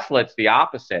 Where Tesla, it's the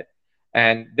opposite.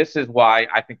 And this is why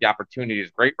I think the opportunity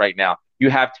is great right now. You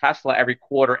have Tesla every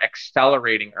quarter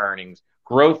accelerating earnings,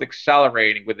 growth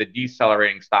accelerating with a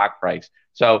decelerating stock price.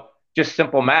 So just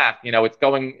simple math, it's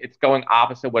going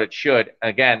opposite what it should.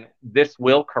 Again, this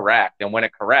will correct. And when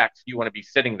it corrects, you want to be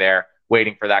sitting there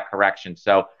waiting for that correction.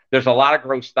 So there's a lot of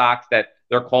growth stocks that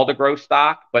they're called a growth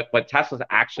stock, but Tesla's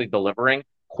actually delivering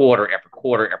quarter after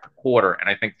quarter after quarter. And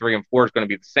I think 3 and 4 is going to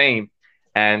be the same.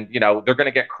 And, they're going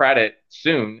to get credit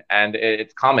soon and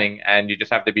it's coming. And you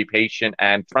just have to be patient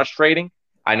and frustrating.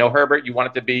 I know, Herbert, you want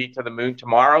it to be to the moon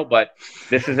tomorrow, but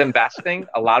this is investing.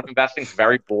 A lot of investing is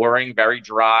very boring, very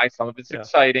dry. Some of it's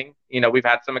exciting. We've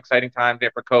had some exciting times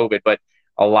after COVID, but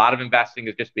a lot of investing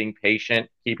is just being patient,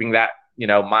 keeping that,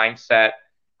 mindset,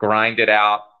 grind it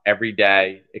out every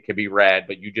day. It could be red,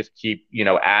 but you just keep,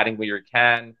 adding where you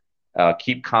can,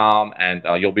 keep calm, and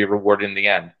you'll be rewarded in the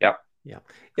end. Yep.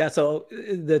 Yeah. So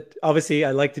obviously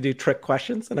I like to do trick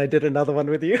questions, and I did another one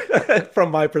with you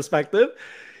from my perspective.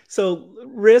 So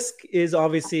risk is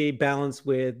obviously balanced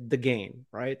with the gain,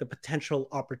 right? The potential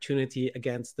opportunity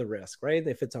against the risk, right?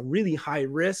 If it's a really high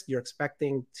risk, it's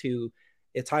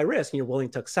high risk and you're willing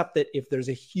to accept it if there's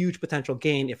a huge potential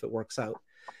gain if it works out.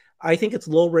 I think it's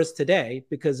low risk today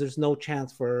because there's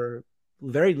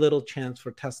very little chance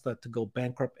for Tesla to go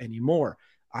bankrupt anymore.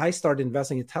 I started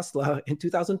investing in Tesla in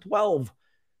 2012.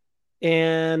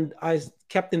 And I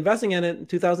kept investing in it in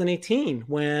 2018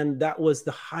 when that was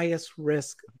the highest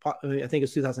risk. I think it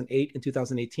was 2008 and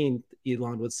 2018,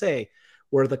 Elon would say,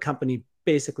 where the company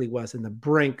basically was in the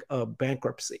brink of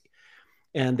bankruptcy.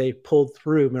 And they pulled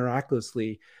through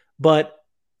miraculously. But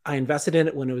I invested in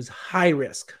it when it was high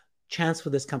risk, chance for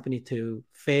this company to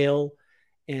fail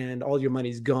and all your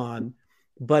money's gone.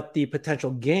 But the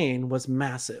potential gain was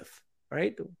massive.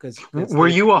 Right? Because were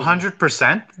you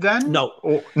 100% then?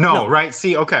 No. No, right?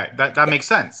 See, okay, that makes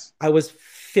sense. I was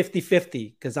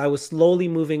 50-50 because I was slowly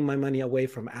moving my money away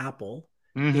from Apple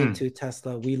into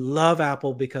Tesla. We love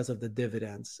Apple because of the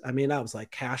dividends. I mean, that was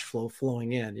like cash flow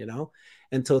flowing in,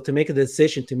 And so to make a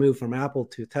decision to move from Apple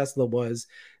to Tesla was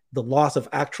the loss of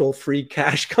actual free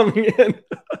cash coming in.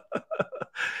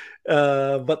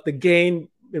 But the gain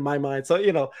in my mind,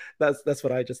 so that's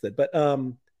what I just did.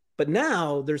 But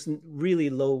now there's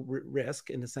really low risk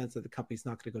in the sense that the company's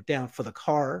not going to go down for the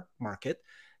car market.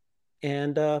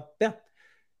 And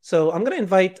so I'm going to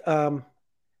invite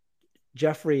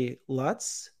Jeffrey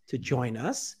Lutz to join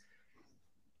us.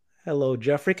 Hello,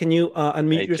 Jeffrey. Can you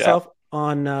unmute yourself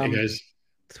on hey guys.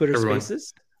 Twitter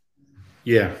Spaces?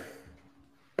 Yeah.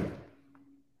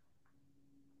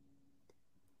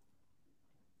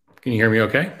 Can you hear me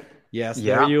okay? Yes,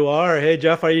 there you are. Hey,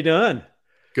 Jeff, how are you doing?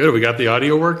 Good. We got the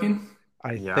audio working?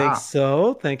 I think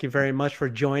so. Thank you very much for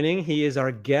joining. He is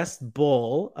our guest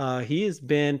bull. He has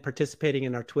been participating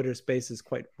in our Twitter Spaces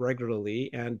quite regularly,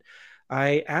 and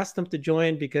I asked him to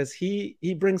join because he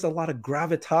brings a lot of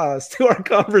gravitas to our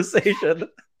conversation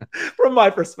from my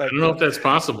perspective. I don't know if that's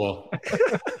possible.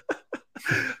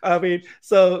 I mean,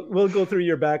 so we'll go through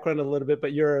your background a little bit,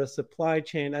 but you're a supply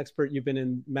chain expert. You've been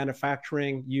in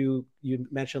manufacturing. You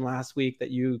mentioned last week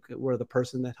that you were the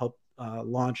person that helped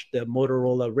launch the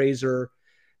Motorola Razr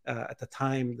at the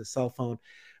time, the cell phone.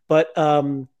 But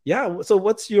yeah, so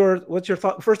what's your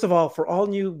thought? First of all, for all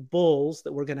new bulls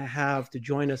that we're going to have to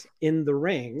join us in the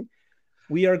ring,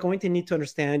 we are going to need to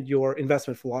understand your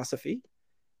investment philosophy,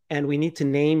 and we need to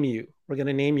name you. We're going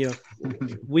to name you.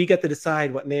 We get to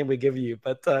decide what name we give you,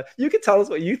 but you can tell us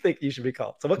what you think you should be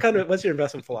called. So what's your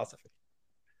investment philosophy?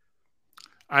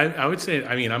 I would say,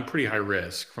 I mean, I'm pretty high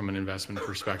risk from an investment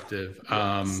perspective.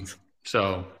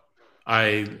 So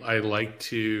I like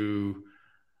to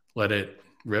let it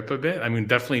rip a bit. I mean,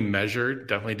 definitely measured,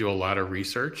 definitely do a lot of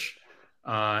research.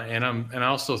 And I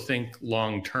also think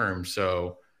long-term.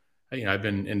 So, I've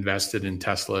been invested in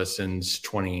Tesla since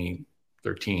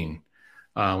 2013,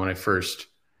 when I first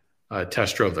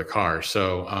test drove the car.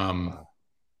 So,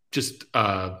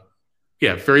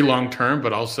 very long-term,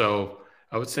 but also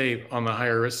I would say on the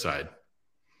higher risk side.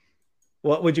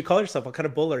 What would you call yourself? What kind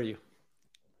of bull are you?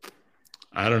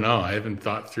 I don't know. I haven't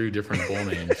thought through different bull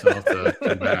names. I'll have to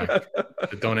come back.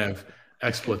 I don't have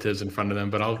expletives in front of them,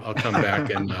 but I'll come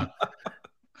back and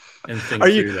think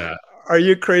through that. Are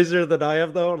you crazier than I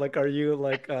am though? Like, are you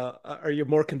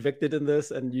more convicted in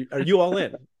this? And are you all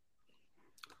in?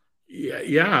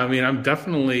 Yeah. I mean, I'm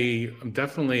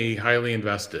definitely highly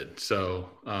invested. So,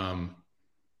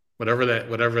 whatever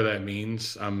that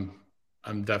means, I'm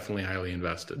definitely highly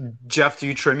invested. Jeff, do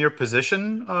you trim your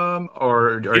position,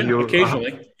 or are you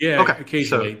occasionally? Yeah, okay.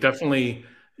 Occasionally. So,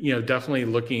 definitely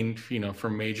looking, for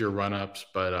major run-ups,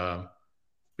 but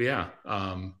yeah.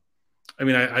 I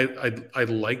mean, I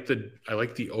like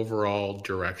the overall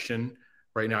direction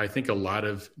right now. I think a lot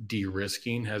of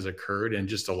de-risking has occurred, and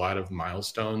just a lot of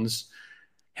milestones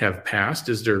have passed.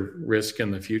 Is there risk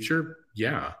in the future?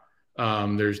 Yeah,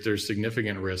 there's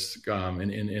significant risk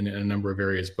in a number of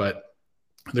areas, but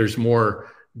there's more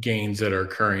gains that are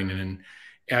occurring. And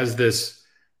as this,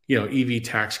 EV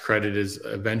tax credit is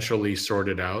eventually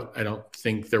sorted out, I don't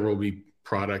think there will be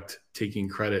product taking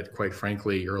credit, quite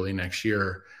frankly, early next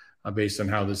year, based on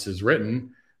how this is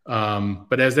written.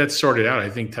 But as that's sorted out,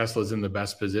 I think Tesla's in the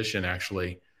best position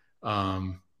actually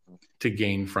to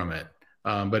gain from it.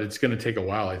 But it's going to take a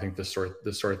while, I think, to sort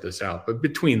this out. But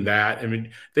between that, I mean,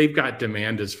 they've got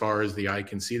demand as far as the eye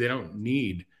can see. They don't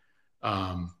need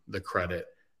the credit.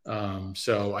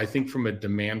 So I think from a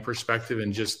demand perspective,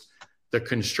 and just the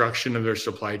construction of their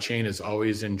supply chain has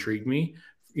always intrigued me.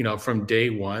 From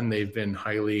day one, they've been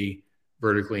highly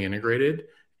vertically integrated.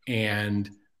 And,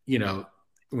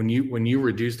 when you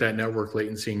reduce that network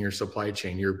latency in your supply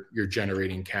chain, you're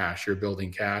generating cash, you're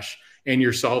building cash, and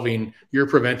you're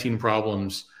preventing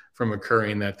problems from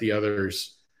occurring that the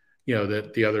others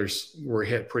were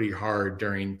hit pretty hard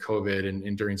during COVID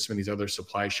and during some of these other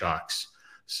supply shocks.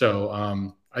 So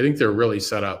I think they're really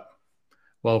set up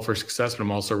well for success, but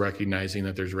I'm also recognizing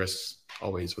that there's risks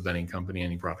always with any company,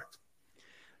 any product.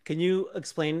 Can you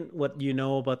explain what you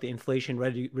know about the Inflation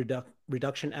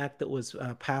Reduction Act that was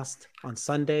passed on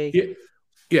Sunday?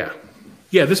 Yeah.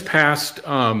 This passed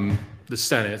the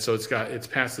Senate. So it's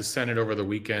passed the Senate over the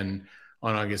weekend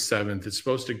on August 7th. It's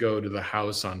supposed to go to the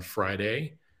House on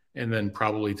Friday, and then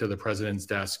probably to the president's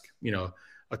desk, a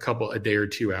day or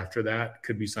two after that.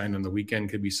 Could be signed on the weekend,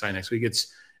 could be signed next week.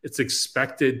 It's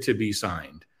expected to be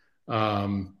signed.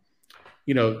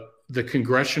 The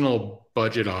Congressional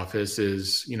Budget Office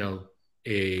is,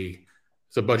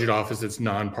 it's a budget office that's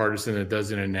nonpartisan, that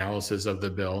does an analysis of the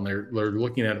bill. And they're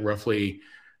looking at roughly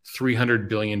 $300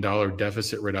 billion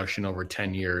deficit reduction over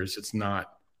 10 years. It's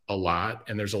not a lot.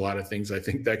 And there's a lot of things I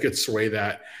think that could sway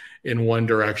that in one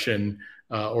direction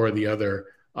or the other.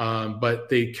 But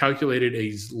they calculated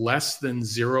a less than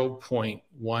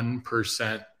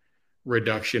 0.1%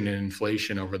 reduction in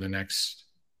inflation over the next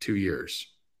 2 years.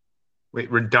 Wait,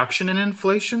 reduction in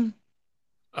inflation?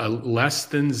 Less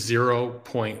than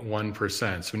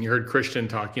 0.1%. So when you heard Christian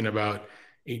talking about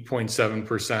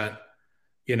 8.7%,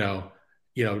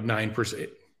 9%,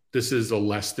 this is a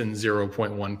less than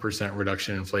 0.1%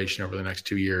 reduction in inflation over the next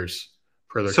 2 years.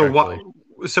 So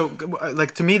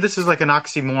like, to me, this is like an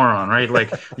oxymoron, right?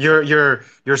 Like you're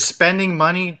spending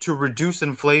money to reduce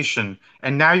inflation,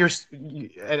 and now you're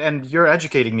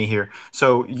educating me here.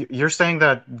 So you're saying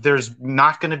that there's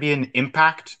not going to be an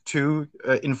impact to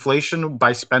inflation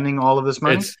by spending all of this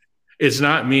money? It's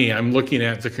not me. I'm looking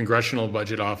at the Congressional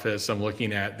Budget Office. I'm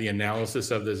looking at the analysis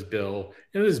of this bill.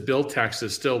 This bill text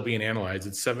is still being analyzed.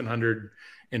 It's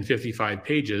 755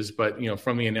 pages, but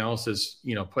from the analysis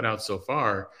put out so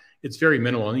far, it's very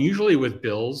minimal. And usually with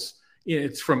bills,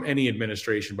 it's from any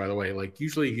administration, by the way. Like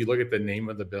usually if you look at the name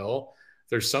of the bill,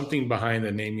 there's something behind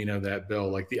the naming of that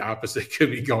bill, like the opposite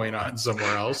could be going on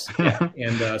somewhere else.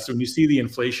 And so when you see the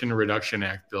Inflation Reduction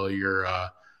Act bill, your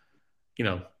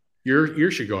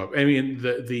should go up. I mean,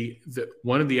 the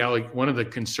one of the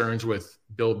concerns with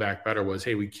Build Back Better was,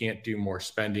 hey, we can't do more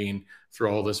spending,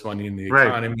 throw all this money in the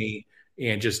economy,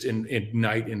 and just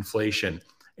ignite inflation.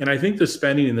 And I think the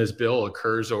spending in this bill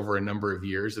occurs over a number of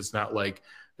years. It's not like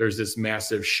there's this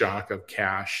massive shock of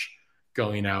cash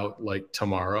going out like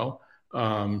tomorrow.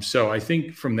 So I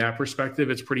think from that perspective,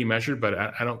 it's pretty measured, but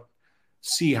I don't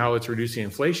see how it's reducing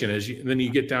inflation. Then you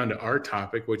get down to our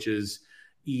topic, which is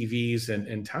EVs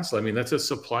and Tesla. I mean, that's a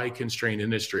supply constrained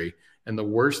industry. And the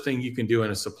worst thing you can do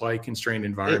in a supply constrained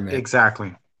environment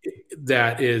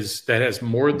that has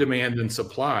more demand than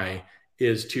supply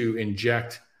is to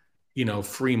inject,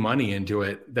 free money into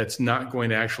it. That's not going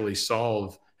to actually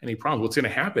solve any problems. What's going to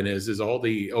happen is all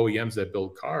the OEMs that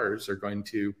build cars are going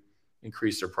to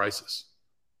increase their prices.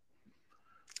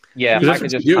 Yeah, if I could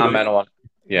just comment on.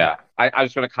 Yeah, I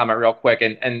was going to comment real quick,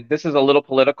 and this is a little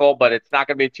political, but it's not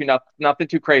going to be nothing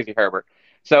too crazy, Herbert.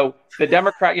 So the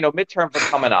Democrat, midterms are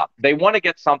coming up. They want to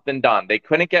get something done. They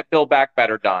couldn't get Build Back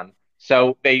Better done,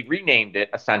 so they renamed it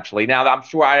essentially. Now, I'm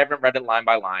sure I haven't read it line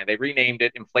by line. They renamed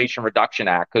it Inflation Reduction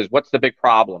Act because what's the big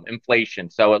problem? Inflation.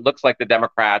 So it looks like the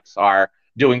Democrats are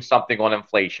doing something on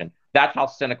inflation. That's how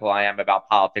cynical I am about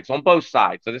politics on both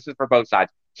sides. So this is for both sides.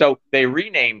 So they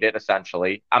renamed it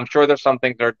essentially. I'm sure there's some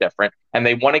things that are different, and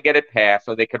they want to get it passed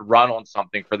so they could run on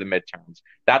something for the midterms.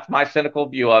 That's my cynical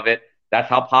view of it. That's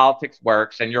how politics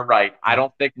works. And you're right. I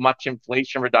don't think much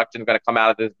inflation reduction is going to come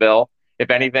out of this bill. If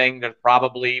anything, there's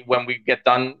probably, when we get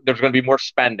done, there's going to be more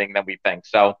spending than we think.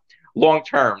 So long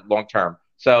term.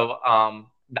 So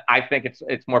I think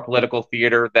it's more political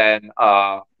theater than,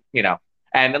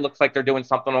 and it looks like they're doing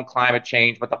something on climate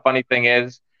change. But the funny thing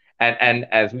is, and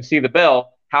as we see the bill,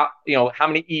 how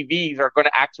many EVs are going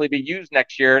to actually be used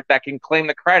next year that can claim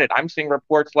the credit? I'm seeing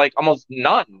reports like almost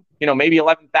none, maybe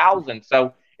 11,000.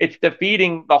 So it's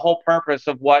defeating the whole purpose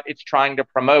of what it's trying to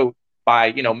promote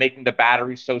by, making the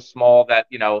battery so small that,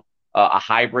 a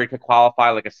hybrid could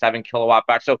qualify, like a 7 kilowatt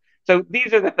battery. So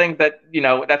these are the things that,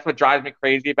 that's what drives me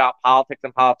crazy about politics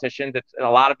and politicians. And a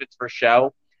lot of it's for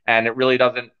show, and it really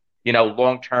doesn't,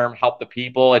 long-term help the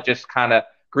people. It just kind of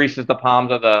greases the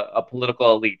palms of the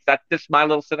political elites. That's just my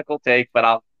little cynical take, but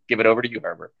I'll give it over to you,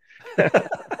 Herbert. I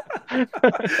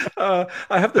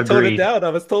have to tone it down. I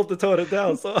was told to tone it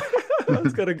down, so I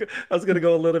was gonna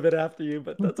go a little bit after you,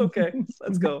 but that's okay.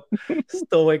 Let's go.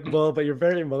 Stoic Bull, but you're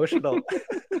very emotional.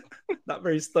 Not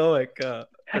very stoic.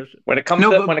 When it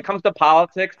comes to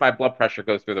politics, my blood pressure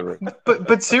goes through the roof.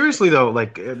 But seriously though,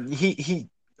 like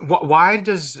why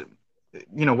do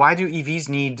EVs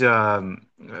need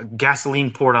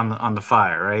gasoline poured on the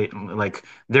fire, right? Like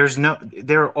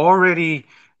they're already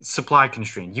supply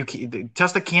constrained.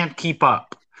 Tesla can't keep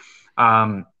up.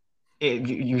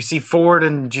 You see Ford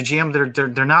and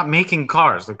GM, they're not making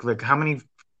cars. Like how many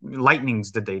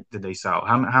Lightnings did they sell?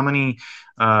 How many?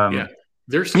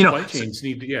 Their supply chains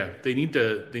need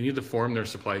to form their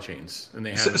supply chains, and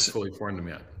they haven't fully formed them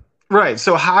yet. Right.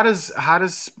 So how does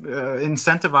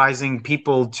incentivizing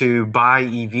people to buy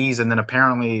EVs, and then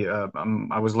apparently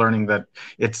I was learning that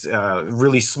it's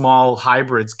really small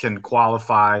hybrids can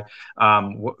qualify,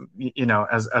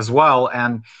 as well.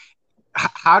 And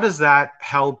how does that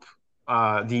help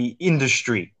the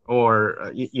industry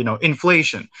or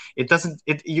inflation? It doesn't.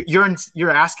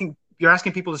 You're asking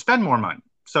people to spend more money.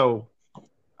 So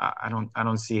I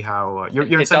don't see how you're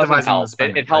incentivizing the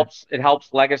spending. It helps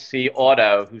legacy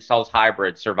auto who sells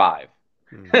hybrids survive.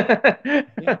 It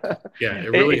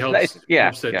really helps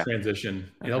that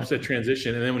transition. It helps that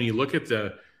transition. And then when you look at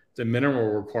the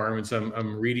mineral requirements,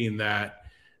 I'm reading that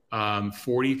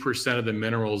 40% of the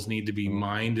minerals need to be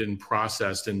mined and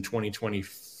processed in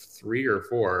 2023 or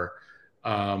 4.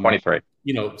 23.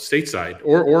 Stateside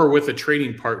or with a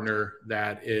trading partner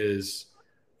that is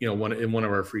one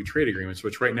of our free trade agreements,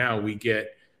 which right now we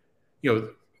get,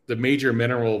 the major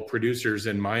mineral producers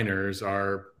and miners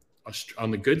are on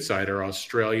the good side are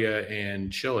Australia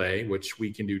and Chile, which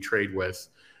we can do trade with.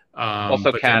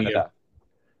 Also Canada.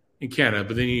 In Canada,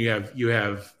 but then you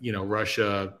have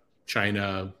Russia,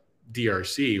 China,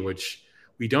 DRC, which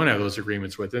we don't have those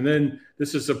agreements with. And then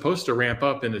this is supposed to ramp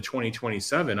up into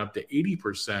 2027 up to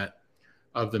 80%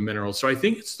 of the minerals. So I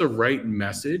think it's the right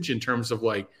message in terms of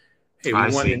like, hey,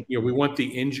 we want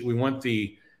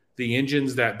the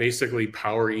engines that basically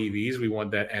power EVs. We want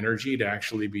that energy to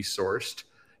actually be sourced,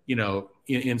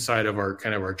 inside of our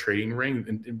kind of our trading ring,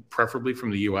 and preferably from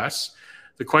the U.S.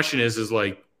 The question is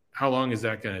like, how long is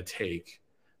that going to take?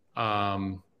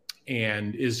 And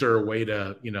is there a way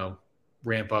to,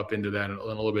 ramp up into that in a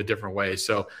little bit different way?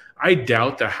 So I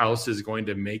doubt the House is going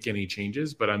to make any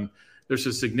changes, but there's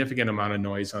a significant amount of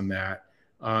noise on that.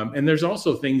 And there's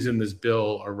also things in this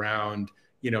bill around,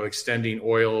 extending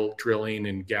oil drilling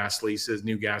and gas leases,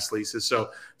 new gas leases.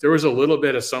 So there was a little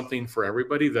bit of something for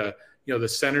everybody. The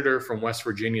senator from West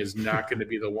Virginia is not going to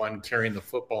be the one carrying the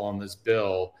football on this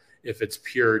bill if it's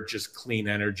pure, just clean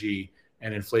energy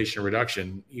and inflation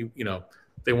reduction.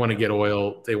 They want to get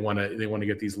oil. They want to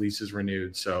get these leases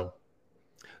renewed. So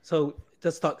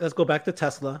let's go back to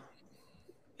Tesla.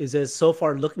 Is it so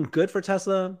far looking good for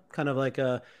Tesla? Kind of like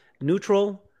a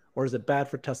neutral, or is it bad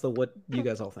for Tesla? What do you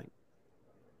guys all think?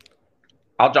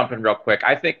 I'll jump in real quick.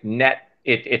 I think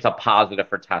it's a positive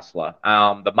for Tesla.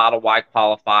 The Model Y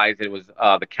qualifies. It was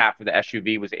the cap for the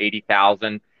SUV was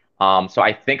 80,000. So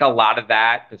I think a lot of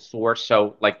that is sourced.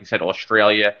 So like you said,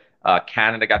 Australia,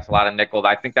 Canada gets a lot of nickel.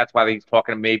 I think that's why he's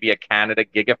talking maybe a Canada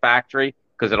gigafactory,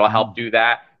 because it'll help do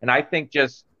that. And I think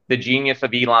just the genius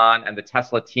of Elon and the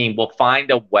Tesla team will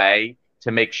find a way to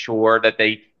make sure that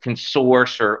they can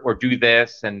source or do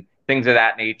this and things of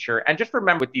that nature. And just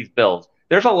remember with these bills,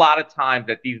 there's a lot of times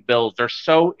that these bills are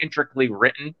so intricately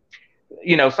written.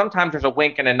 Sometimes there's a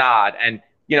wink and a nod, and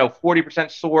 40%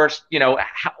 sourced,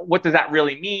 what does that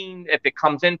really mean if it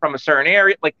comes in from a certain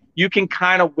area? Like, you can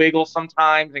kind of wiggle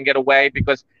sometimes and get away,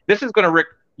 because this is going to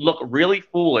look really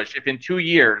foolish if in 2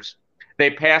 years they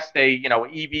passed a,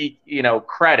 EV,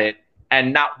 credit,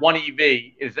 and not one EV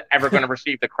is ever going to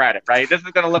receive the credit, right? This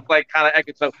is going to look like kind of,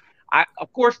 so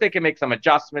of course they can make some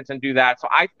adjustments and do that. So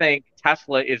I think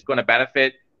Tesla is going to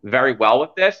benefit very well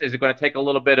with this. Is it going to take a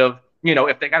little bit of,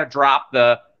 if they got to drop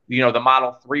the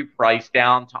Model 3 price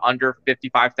down to under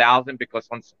 55,000, because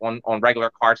on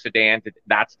regular car sedans,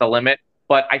 that's the limit.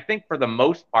 But I think for the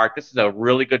most part, this is a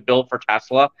really good build for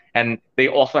Tesla. And they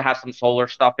also have some solar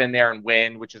stuff in there and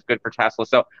wind, which is good for Tesla.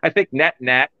 So I think net,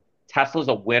 Tesla's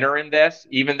a winner in this,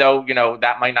 even though,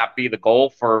 that might not be the goal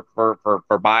for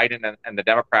Biden and the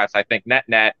Democrats. I think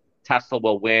net, Tesla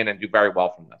will win and do very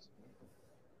well from this.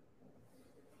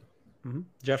 Mm-hmm.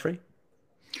 Jeffrey?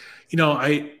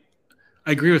 I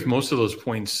agree with most of those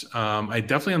points. I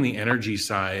definitely, on the energy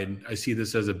side, I see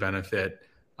this as a benefit,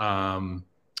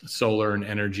 solar and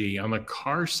energy. On the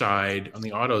car side, on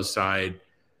the auto side,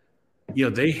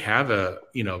 they have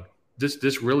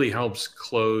this really helps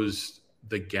close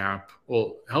the gap.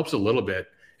 Well, it helps a little bit.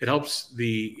 It helps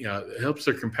it helps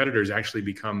their competitors actually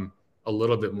become a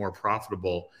little bit more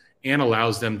profitable, and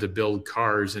allows them to build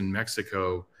cars in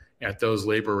Mexico at those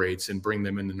labor rates and bring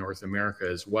them into North America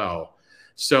as well.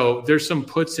 So there's some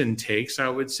puts and takes, I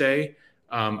would say.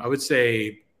 I would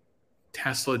say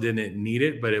Tesla didn't need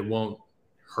it, but it won't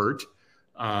hurt.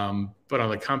 But on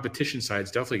the competition side,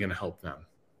 it's definitely going to help them.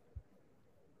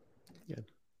 Good.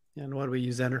 And what do we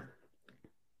use, Enter?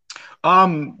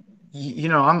 I'm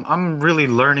really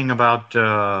learning about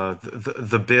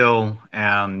the bill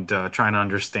and trying to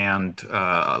understand,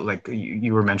 like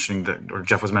you were mentioning that, or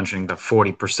Jeff was mentioning, the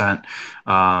 40%.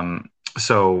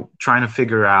 So trying to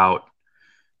figure out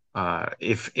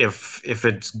if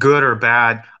it's good or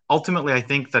bad. Ultimately, I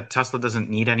think that Tesla doesn't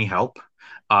need any help.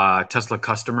 Tesla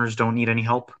customers don't need any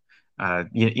help.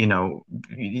 You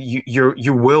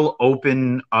will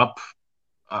open up,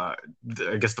 I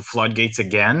guess, the floodgates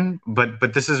again,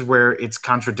 but this is where it's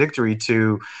contradictory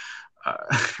to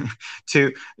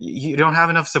you don't have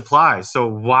enough supply. So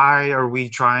why are we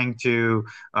trying to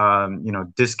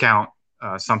discount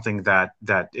something that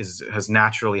has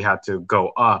naturally had to go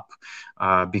up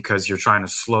because you're trying to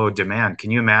slow demand?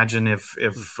 Can you imagine if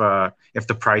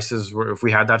the prices were, if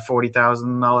we had that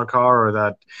 $40,000 car or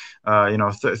that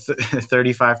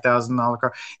 $35,000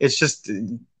 car? It's just,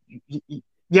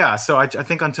 yeah. So I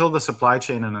think until the supply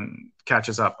chain and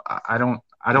catches up, I don't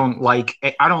like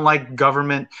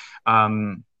government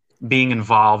being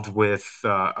involved with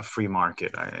a free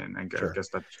market. I guess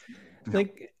that. I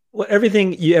think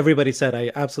everything everybody said,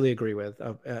 I absolutely agree with.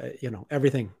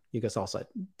 Everything you guys all said. At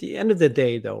the end of the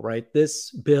day, though, right?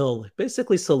 This bill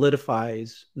basically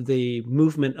solidifies the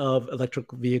movement of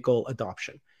electric vehicle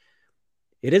adoption.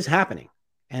 It is happening,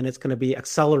 and it's going to be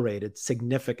accelerated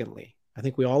significantly. I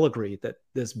think we all agree that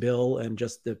this bill and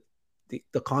just the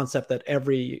concept that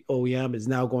every OEM is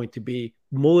now going to be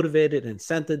motivated and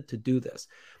incented to do this.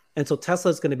 And so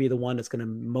Tesla is going to be the one that's going to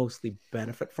mostly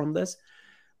benefit from this.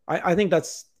 I think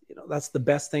that's the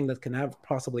best thing that can have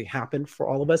possibly happen for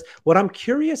all of us. What I'm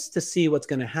curious to see what's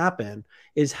going to happen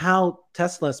is how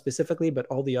Tesla specifically, but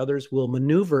all the others, will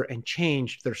maneuver and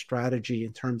change their strategy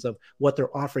in terms of what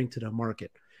they're offering to the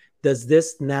market. Does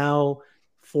this now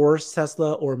force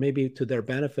Tesla, or maybe to their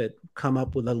benefit, come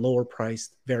up with a lower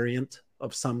priced variant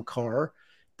of some car?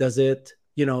 Does it,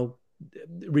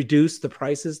 reduce the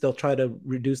prices? They'll try to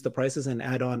reduce the prices and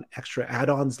add on extra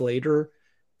add-ons later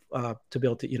to be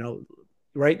able to,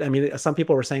 right? I mean, some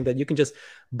people were saying that you can just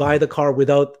buy the car with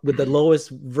the lowest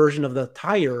version of the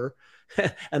tire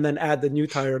and then add the new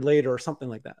tire later or something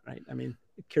like that, right? I mean,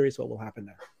 curious what will happen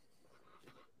there.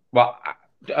 Well,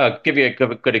 give you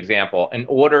a good example. In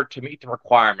order to meet the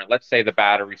requirement, let's say the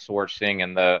battery sourcing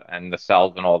and the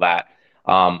cells and all that,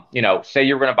 say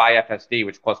you're going to buy FSD,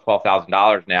 which costs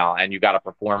 $12,000 now, and you got a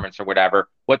performance or whatever.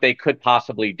 What they could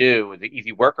possibly do, the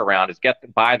easy workaround, is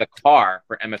buy the car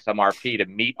for MSMRP to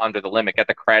meet under the limit, get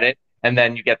the credit, and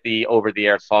then you get the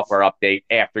over-the-air software update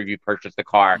after you purchase the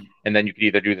car, and then you could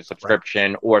either do the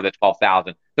subscription or the $12,000.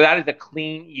 So that is a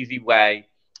clean, easy way.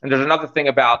 And there's another thing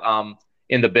about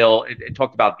in the bill, it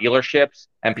talked about dealerships,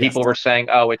 and people were saying,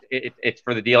 "Oh, it's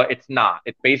for the dealer." It's not.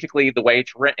 It's basically the way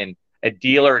it's written. A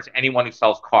dealer is anyone who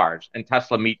sells cars, and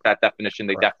Tesla meets that definition.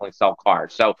 They definitely sell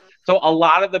cars. So a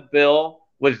lot of the bill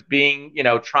was being,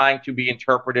 trying to be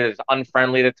interpreted as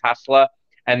unfriendly to Tesla.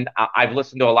 And I've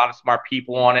listened to a lot of smart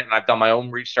people on it, and I've done my own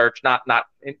research. Not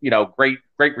great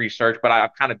research, but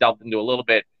I've kind of delved into a little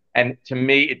bit. And to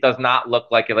me, it does not look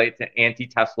like it's an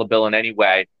anti-Tesla bill in any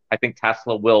way. I think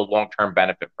Tesla will long-term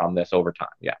benefit from this over time.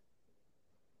 Yeah.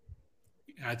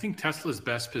 I think Tesla's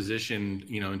best positioned,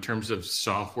 in terms of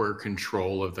software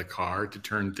control of the car to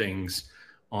turn things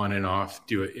on and off,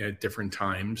 do it at different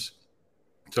times.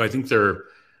 So I think they're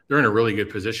in a really good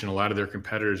position. A lot of their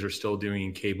competitors are still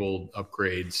doing cabled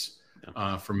upgrades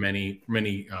for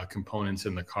many components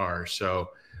in the car.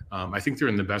 So I think they're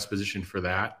in the best position for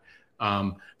that.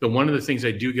 But one of the things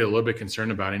I do get a little bit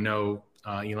concerned about, I know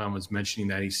Elon was mentioning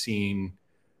that he's seeing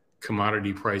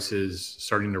commodity prices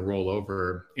starting to roll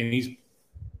over, and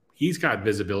he's got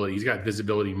visibility. He's got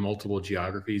visibility in multiple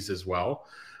geographies as well.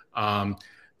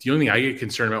 The only thing I get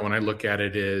concerned about when I look at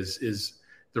it is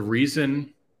the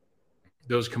reason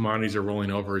those commodities are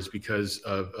rolling over is because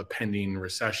of a pending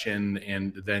recession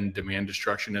and then demand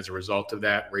destruction as a result of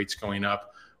that, rates going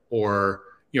up, or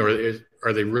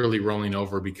are they really rolling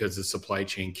over because the supply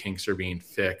chain kinks are being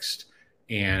fixed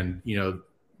and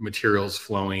materials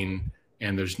flowing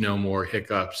and there's no more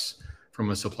hiccups from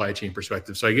a supply chain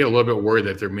perspective? So I get a little bit worried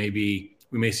that we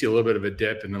may see a little bit of a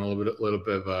dip and then a little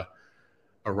bit of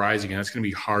a rise again. That's going to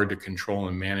be hard to control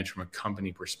and manage from a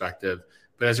company perspective.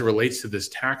 But as it relates to this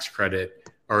tax credit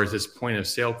or this point of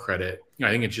sale credit,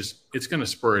 I think it's going to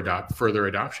spur further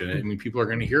adoption. I mean, people are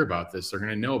going to hear about this. They're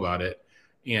going to know about it.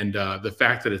 And the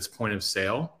fact that it's point of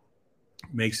sale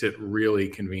makes it really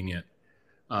convenient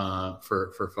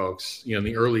for folks. In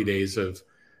the early days of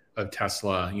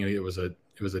Tesla, it was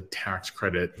a tax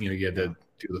credit. You had to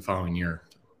do the following year.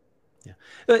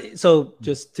 Yeah. So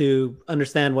just to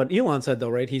understand what Elon said, though,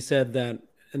 right? He said that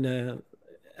in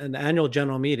an annual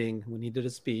general meeting, when he did a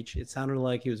speech, it sounded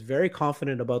like he was very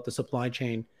confident about the supply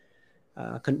chain,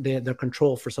 their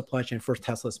control for supply chain for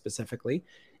Tesla specifically.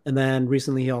 And then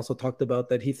recently he also talked about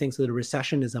that he thinks that a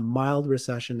recession is a mild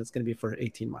recession that's going to be for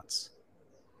 18 months.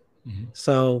 Mm-hmm.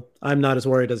 So I'm not as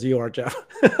worried as you are, Jeff.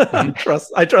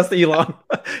 Mm-hmm. I trust Elon.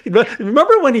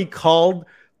 Remember when he called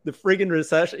the friggin'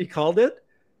 recession? He called it.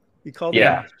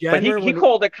 Yeah, but he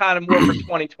called it kind of more for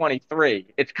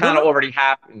 2023. It's kind of already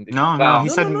happened. No.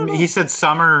 He said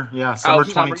summer. Yeah, summer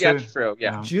 22. Yeah, true.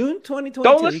 Yeah, June 2022.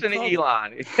 Don't listen to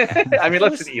Elon. I mean,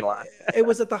 listen to Elon. It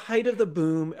was at the height of the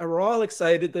boom, and we're all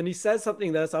excited. Then he said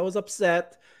something that I was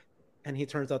upset, and he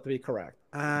turns out to be correct.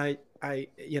 I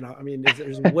mean,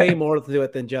 there's way more to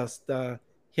it than just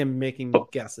him making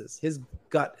guesses. His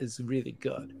gut is really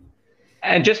good.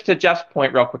 And just to Jeff's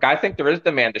point real quick, I think there is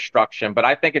demand destruction, but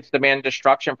I think it's demand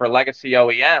destruction for legacy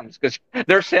OEMs because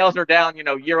their sales are down,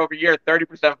 year over year,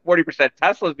 30%, 40%.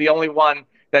 Tesla's the only one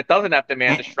that doesn't have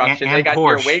demand destruction. And they got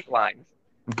Porsche. year wait lines.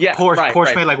 Yeah,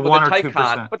 Porsche made like with 1 or Taycan,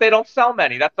 2%. but they don't sell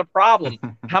many. That's the problem.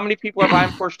 How many people are buying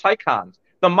Porsche Taycans?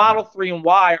 The Model 3 and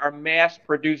Y are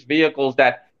mass-produced vehicles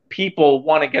that people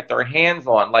want to get their hands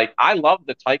on. Like, I love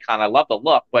the Taycan. I love the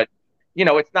look, but,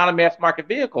 it's not a mass-market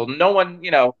vehicle. No one,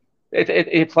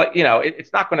 it's like,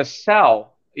 it's not going to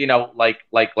sell, like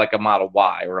a Model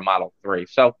Y or a Model 3.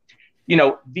 So,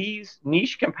 these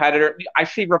niche competitors, I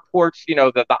see reports,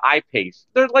 the I-Pace,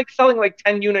 they're like selling like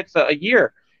 10 units a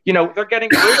year. They're getting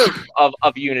rid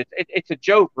of units. It's a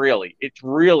joke, really. It's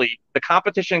really the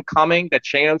competition coming that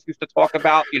Shanos used to talk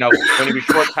about, when he was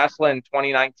short Tesla in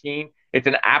 2019. It's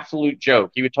an absolute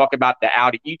joke. He would talk about the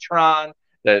Audi e-tron,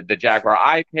 the Jaguar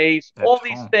I-Pace. All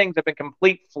these things have been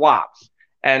complete flops.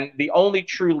 And the only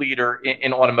true leader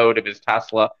in automotive is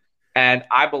Tesla. And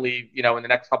I believe, in the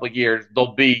next couple of years,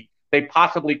 they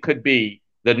possibly could be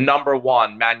the number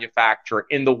one manufacturer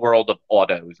in the world of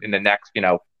autos in the next,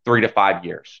 3 to 5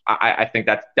 years. I think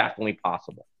that's definitely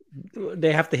possible.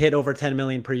 They have to hit over 10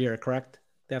 million per year, correct?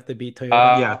 They have to beat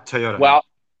Toyota. Yeah, Toyota. Well,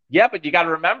 yeah, but you got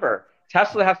to remember,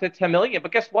 Tesla has to hit 10 million.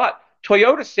 But guess what?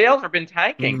 Toyota sales have been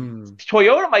tanking.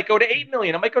 Toyota might go to 8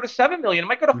 million. It might go to 7 million. It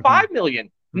might go to 5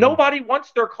 million. Nobody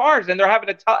wants their cars, and they're having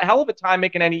a hell of a time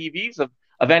making any EVs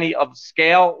of any of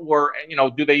scale, or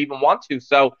do they even want to?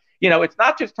 So it's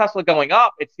not just Tesla going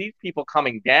up; it's these people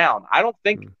coming down. I don't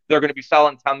think they're going to be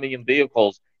selling 10 million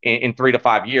vehicles in 3 to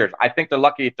 5 years. I think they're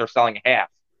lucky if they're selling half,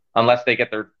 unless they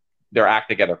get their act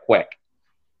together quick.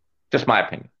 Just my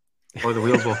opinion. Or the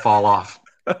wheels will fall off.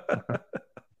 Were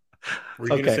you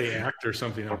going to say act or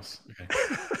something else?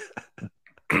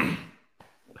 Okay.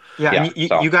 Yeah, and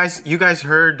you guys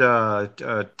heard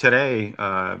today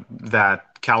that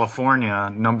California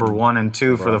number 1 and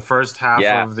 2 for the first half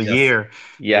of the year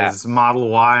is Model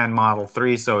Y and Model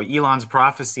 3. So Elon's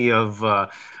prophecy of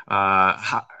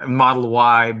Model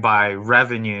Y by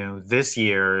revenue this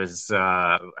year is,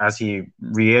 as he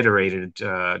reiterated,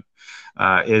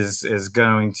 is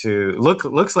going to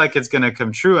looks like it's going to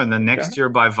come true, and then next year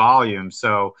by volume.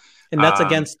 So. And that's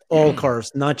against all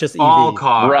cars, not just EVs. All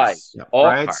cars, right? All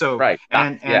cars, so right.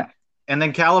 And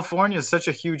then California is such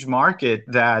a huge market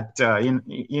that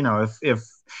if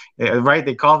right,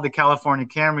 they called the California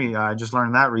Camry. I just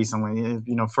learned that recently.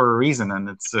 For a reason, and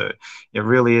it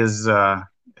really is.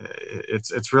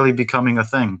 It's really becoming a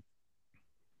thing.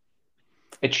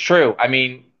 It's true. I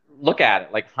mean, look at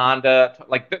it. Like Honda,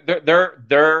 like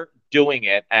they're doing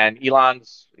it, and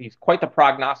he's quite the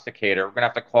prognosticator. We're gonna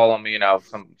have to call him,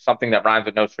 something that rhymes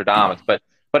with Nostradamus. But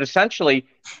essentially,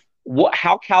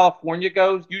 how California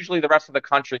goes, usually the rest of the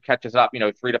country catches up,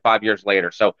 3 to 5 years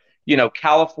later. So,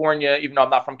 California, even though I'm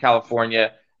not from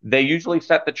California, they usually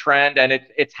set the trend, and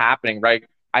it's happening, right?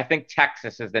 I think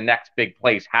Texas is the next big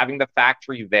place. Having the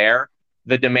factory there,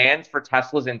 the demands for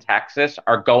Teslas in Texas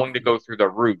are going to go through the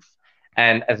roof.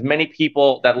 And as many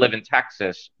people that live in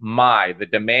Texas, the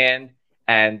demand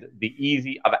and the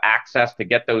easy of access to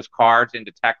get those cars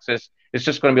into Texas is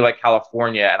just going to be like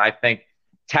California. And I think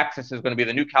Texas is going to be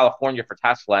the new California for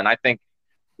Tesla. And I think,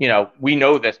 we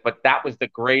know this, but that was the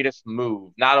greatest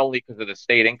move, not only because of the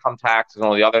state income tax and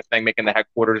all the other thing, making the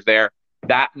headquarters there.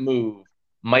 That move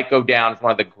might go down as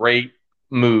one of the great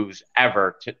moves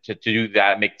ever to do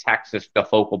that, make Texas the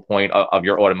focal point of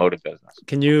your automotive business.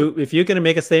 If you're going to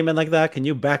make a statement like that, can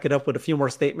you back it up with a few more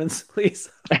statements, please?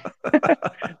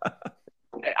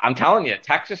 I'm telling you,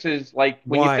 Texas is like,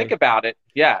 when you think about it,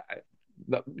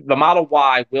 the Model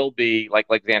Y will be, like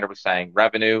Xander was saying,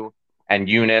 revenue and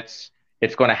units.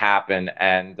 It's going to happen.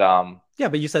 And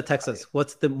but you said Texas.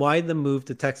 Why the move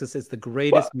to Texas is the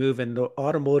greatest move in the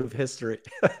automotive history?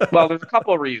 Well, there's a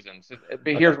couple of reasons. But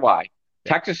here's why.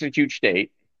 Texas is a huge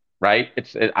state, right?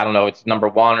 I don't know, it's number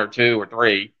 1 or 2 or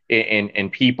 3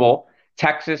 in people.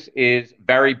 Texas is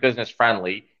very business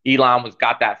friendly. Elon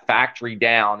got that factory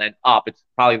down and up. It's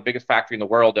probably the biggest factory in the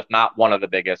world, if not one of the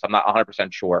biggest. I'm not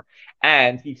 100% sure.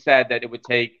 And he said that it would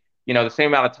take, the same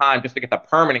amount of time just to get the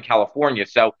permit in California.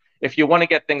 So if you want to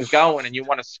get things going and you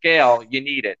want to scale, you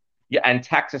need it. And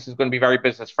Texas is going to be very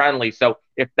business friendly. So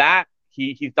if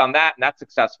he's done that and that's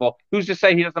successful, who's to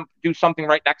say he doesn't do something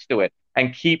right next to it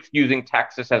and keeps using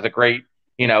Texas as a great,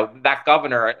 that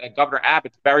Governor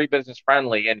Abbott's very business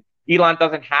friendly, and Elon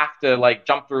doesn't have to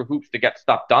jump through hoops to get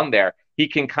stuff done there. He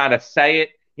can kind of say it,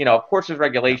 of course there's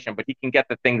regulation, but he can get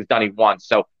the things done he wants.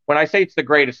 So when I say it's the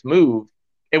greatest move,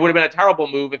 it would have been a terrible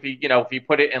move if he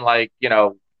put it in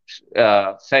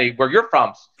say where you're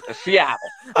from, Seattle.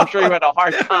 I'm sure you had a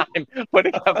hard time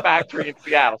putting a factory in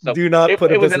Seattle. So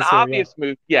it was an obvious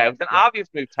move. Yeah, it was an obvious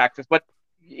move, Texas. But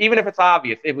even if it's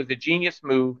obvious, it was a genius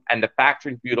move, and the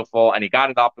factory's beautiful, and he got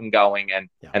it up and going, and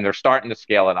they're starting to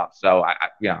scale it up. So I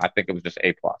think it was just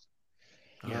A+.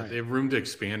 Yeah, they have room to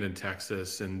expand in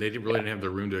Texas, and they really didn't have the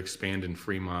room to expand in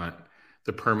Fremont.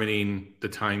 The permitting, the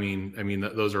timing, I mean,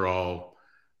 those are all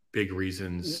big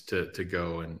reasons to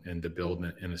go and to build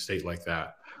in a state like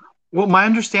that. Well, my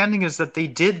understanding is that they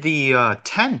did the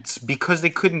tents because they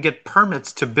couldn't get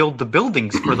permits to build the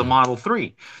buildings for the Model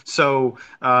 3. So,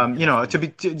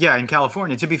 in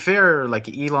California, to be fair, like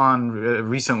Elon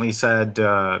recently said,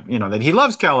 that he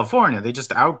loves California. They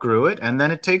just outgrew it, and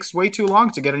then it takes way too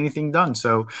long to get anything done.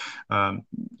 So, they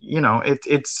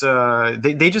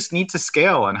just need to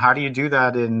scale. And how do you do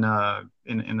that in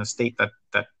a state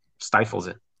that stifles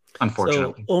it?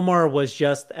 Unfortunately. So Omar was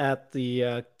just at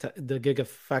the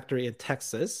Gigafactory in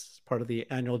Texas, part of the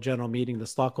annual general meeting, the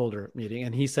stockholder meeting,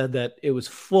 and he said that it was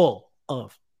full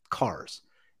of cars.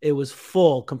 It was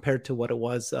full compared to what it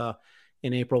was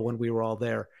in April when we were all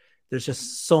there. There's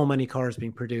just so many cars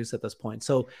being produced at this point.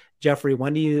 So, Jeffrey,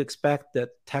 when do you expect that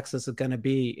Texas is going to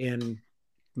be in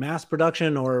mass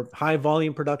production or high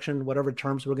volume production, whatever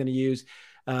terms we're going to use?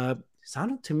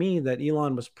 Sounded to me that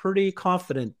Elon was pretty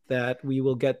confident that we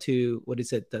will get to, what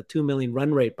is it, the 2 million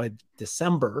run rate by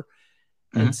December.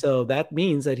 And so that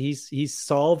means that he's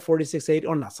solved 4680,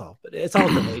 or not solved, but it's all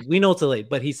delayed. We know it's delayed,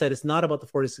 but he said it's not about the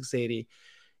 4680.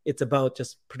 It's about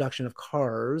just production of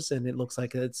cars, and it looks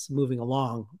like it's moving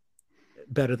along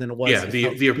better than it was. Yeah,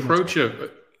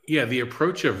 the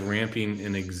approach of ramping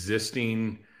an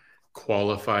existing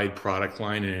qualified product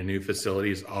line in a new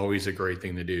facility is always a great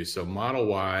thing to do. So Model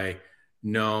Y,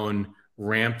 known,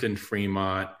 ramped in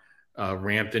Fremont,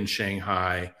 ramped in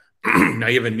Shanghai. Now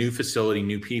you have a new facility,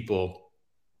 new people.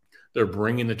 They're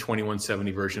bringing the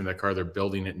 2170 version of that car. They're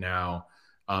building it now.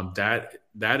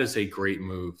 That is a great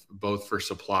move, both for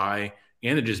supply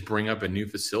and to just bring up a new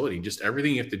facility. Just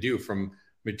everything you have to do from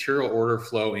material order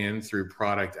flow in through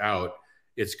product out.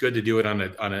 It's good to do it on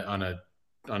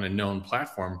a known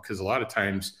platform, because a lot of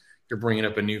times you're bringing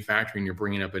up a new factory and you're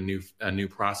bringing up a new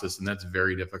process, and that's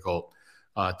very difficult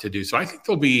to do. So I think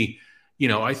they'll be,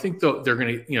 I think they're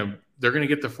going to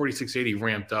get the 4680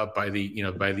 ramped up by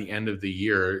the end of the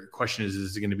year. Question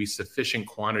is it going to be sufficient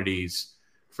quantities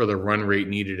for the run rate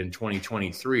needed in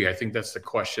 2023? I think that's the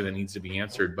question that needs to be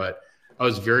answered. But I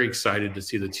was very excited to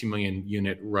see the 2 million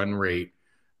unit run rate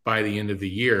by the end of the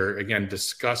year, again,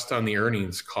 discussed on the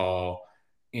earnings call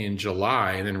in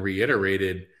July, and then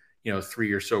reiterated,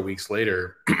 3 or so weeks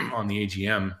later on the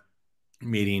AGM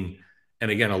meeting.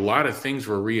 And again, a lot of things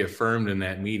were reaffirmed in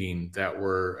that meeting that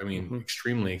were,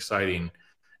 extremely exciting.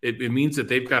 It means that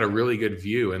they've got a really good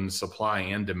view in supply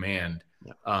and demand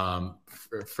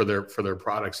for their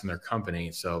products and their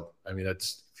company. So,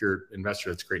 that's, if you're an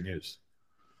investor, that's great news.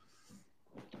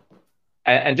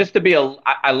 And just to be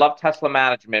I love Tesla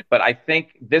management, but I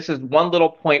think this is one little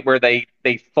point where they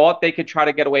thought they could try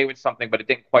to get away with something, but it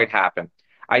didn't quite happen.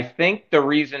 I think the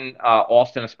reason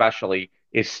Austin especially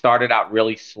is started out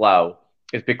really slow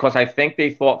is because I think they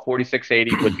thought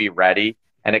 4680 would be ready,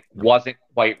 and it wasn't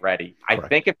quite ready. Correct. I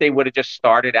think if they would have just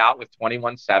started out with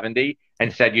 2170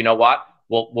 and said, you know what,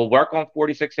 we'll work on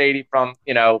 4680 from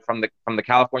the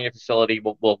California facility,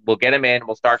 we'll get them in,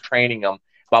 we'll start training them.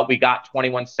 But we got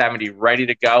 2170 ready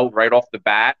to go right off the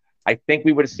bat. I think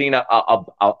we would have seen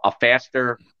a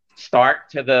faster start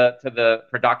to the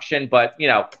production. But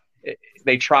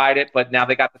they tried it, but now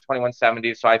they got the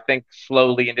 2170. So I think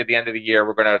slowly into the end of the year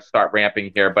we're going to start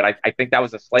ramping here. But I think that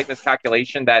was a slight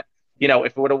miscalculation. That if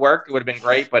it would have worked, it would have been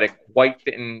great. But it quite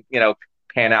didn't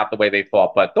pan out the way they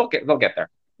thought. But they'll get there.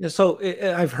 Yeah, so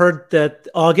I've heard that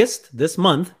August this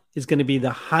month is going to be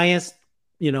the highest.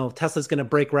 Tesla's going to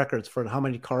break records for how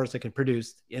many cars they can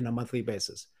produce in a monthly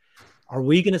basis. Are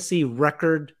we going to see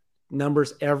record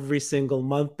numbers every single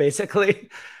month, basically?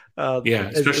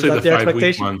 Especially the 5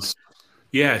 week months.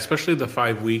 Yeah, especially the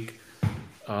 5 week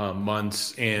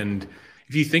months. And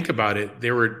if you think about it, they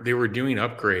were doing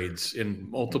upgrades in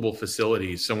multiple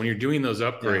facilities. So when you're doing those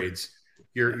upgrades,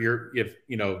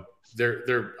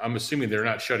 I'm assuming they're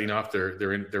not shutting off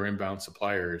their inbound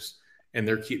suppliers, and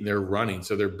they're running.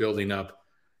 So they're building up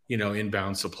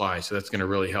inbound supply. So that's going to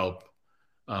really help.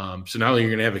 So not only you're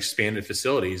going to have expanded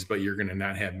facilities, but you're going to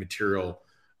not have material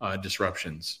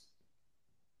disruptions.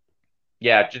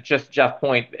 Yeah, just Jeff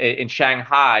point in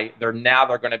Shanghai, they're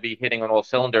going to be hitting on all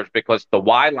cylinders, because the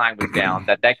Y line was down,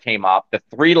 that came up. The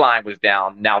 3 line was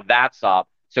down, now that's up.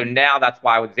 So now that's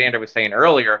why what Xander was saying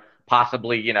earlier,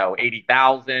 possibly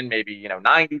 80,000, maybe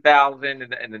 90,000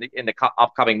 in the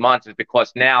upcoming months, is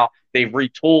because now they've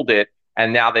retooled it,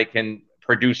 and now they can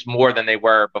produce more than they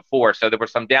were before. So there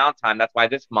was some downtime. That's why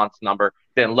this month's number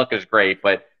didn't look as great.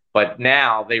 But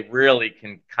now they really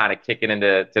can kind of kick it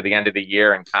into the end of the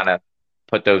year and kind of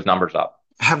put those numbers up.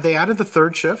 Have they added the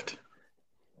third shift?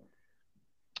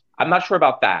 I'm not sure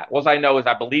about that. All I know is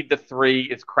I believe the 3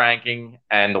 is cranking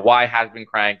and the Y has been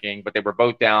cranking, but they were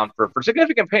both down for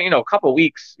significant, a couple of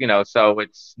weeks. So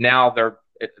it's now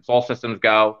it's all systems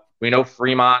go. We know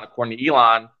Fremont, according to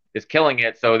Elon, is killing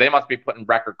it. So they must be putting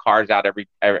record cars out every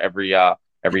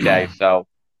day. So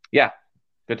yeah,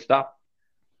 good stuff.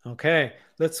 Okay,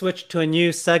 let's switch to a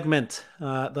new segment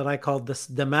that I called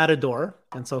the Matador.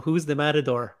 And so who's the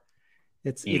Matador?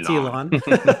 It's Elon.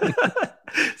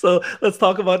 So let's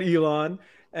talk about Elon.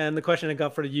 And the question I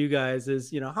got for you guys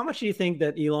is, how much do you think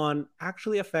that Elon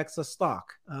actually affects the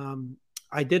stock?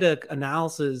 I did an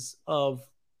analysis of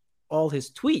all his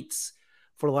tweets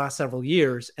for the last several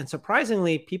years. And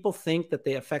surprisingly, people think that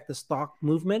they affect the stock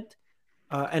movement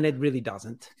and it really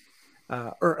doesn't.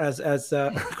 Or as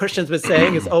Christian's been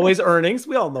saying, it's always earnings.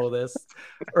 We all know this.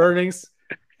 Earnings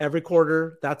every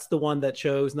quarter. That's the one that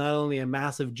shows not only a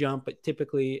massive jump, but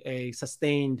typically a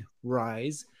sustained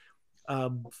rise.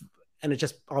 And it's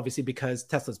just obviously because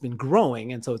Tesla's been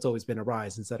growing, and so it's always been a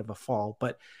rise instead of a fall.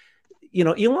 But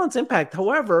Elon's impact,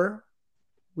 however,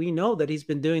 we know that he's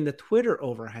been doing the Twitter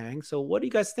overhang. So what do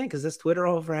you guys think? Is this Twitter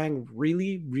overhang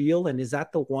really real? And is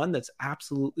that the one that's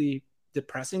absolutely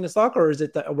depressing the stock, or is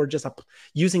it that we're just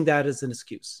using that as an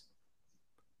excuse?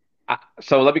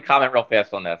 So let me comment real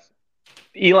fast on this.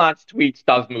 Elon's tweets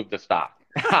does move the stock.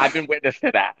 I've been witness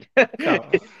to that.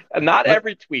 Not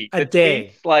every tweet. A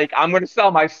day. Tweets like, I'm going to sell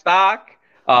my stock.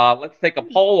 Let's take a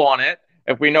poll on it.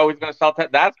 If we know he's going to sell,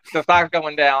 that's the stock's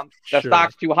going down. The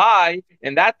stock's too high.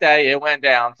 And that day it went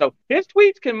down. So his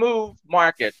tweets can move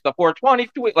markets. The 420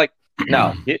 tweet,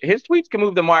 no, his tweets can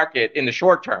move the market in the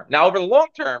short term. Now, over the long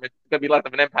term, it's going to be less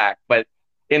of an impact. But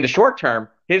in the short term,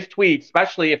 his tweets,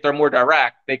 especially if they're more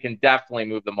direct, they can definitely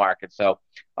move the market. So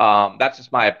that's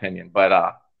just my opinion.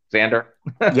 But Xander?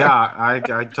 Yeah,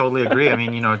 I totally agree. I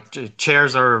mean,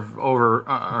 chairs are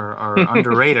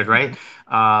underrated, right?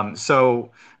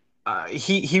 So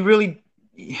he really,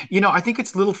 I think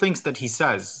it's little things that he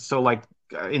says. So like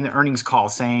in the earnings call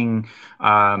saying,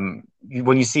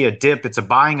 when you see a dip, it's a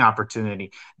buying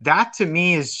opportunity. That to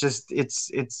me is just,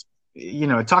 it's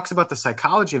it talks about the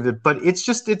psychology of it, but it's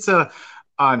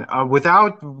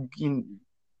without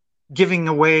giving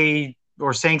away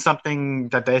or saying something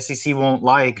that the SEC won't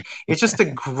like. It's just a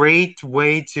great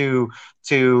way to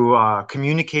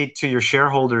communicate to your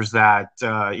shareholders that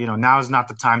now is not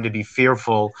the time to be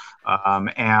fearful.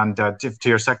 And to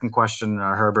your second question,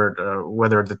 Herbert,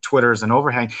 whether the Twitter is an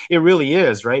overhang, it really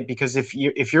is, right? Because if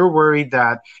you're worried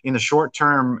that in the short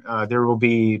term there will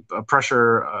be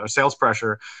sales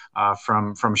pressure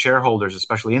from shareholders,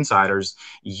 especially insiders,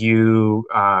 the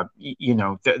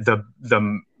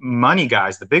money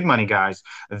guys, the big money guys,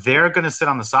 they're going to sit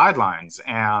on the sidelines,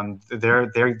 and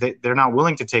they're not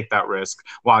willing to take that risk.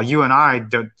 While you and I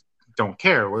don't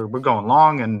care, we're going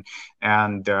long, and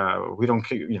we don't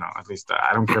care. At least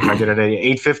I don't care if I get it at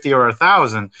 850 or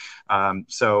 1,000.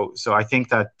 So I think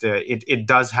that it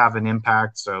does have an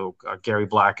impact. So Gary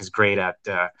Black is great at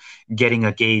getting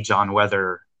a gauge on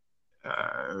whether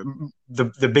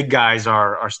the big guys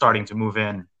are starting to move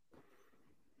in.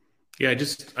 Yeah, I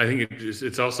think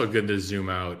it's also good to zoom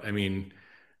out. I mean,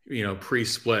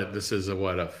 pre-split, this is a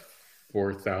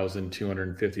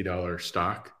 $4,250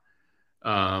 stock.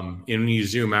 And when you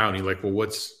zoom out and you're like, well,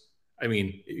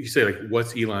 you say like,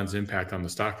 what's Elon's impact on the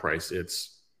stock price?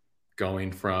 It's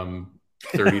going from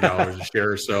 $30 a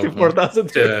share or so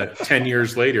to 10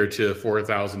 years later to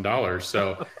 $4,000.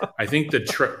 So I think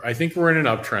I think we're in an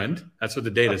uptrend. That's what the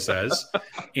data says.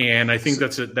 And I think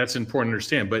that's important to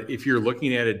understand. But if you're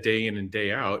looking at it day in and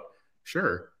day out,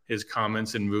 sure, his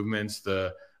comments and movements,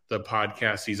 the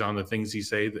podcast he's on, the things he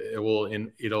say, it will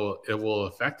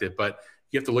affect it. But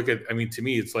you have to look at, to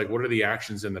me, it's like, what are the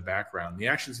actions in the background? The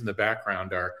actions in the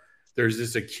background are, there's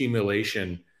this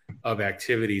accumulation of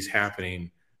activities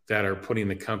happening that are putting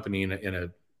the company in a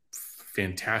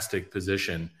fantastic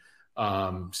position.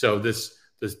 So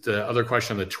the other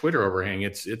question on the Twitter overhang,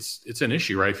 it's an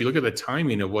issue, right? If you look at the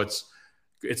timing of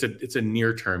it's a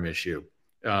near-term issue.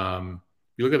 You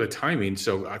look at the timing.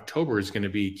 So October is going to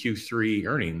be Q3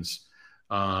 earnings.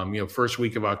 First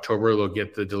week of October, they'll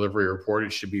get the delivery report.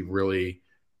 It should be really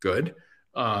good.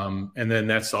 And then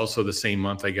that's also the same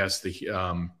month, I guess,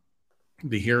 the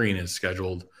hearing is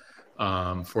scheduled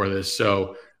for this.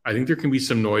 So I think there can be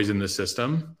some noise in the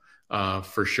system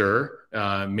for sure.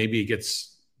 Maybe it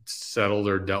gets settled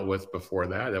or dealt with before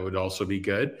that. That would also be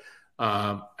good.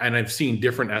 And I've seen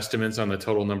different estimates on the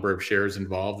total number of shares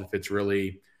involved. If it's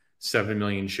really 7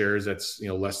 million shares, that's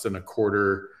less than a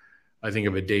quarter, I think,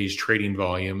 of a day's trading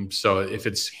volume. So if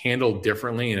it's handled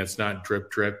differently and it's not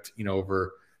dripped,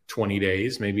 over 20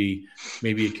 days, maybe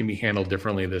it can be handled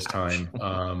differently this time,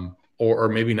 or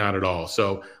maybe not at all.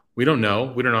 So we don't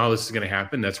know. We don't know how this is going to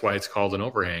happen. That's why it's called an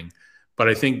overhang. But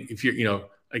I think if you're,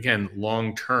 again,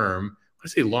 long term, when I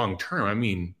say long term, I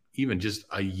mean even just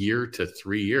a year to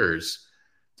 3 years.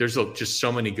 There's just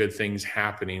so many good things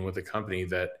happening with the company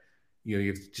that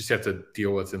you just have to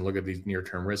deal with and look at these near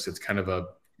term risks. It's kind of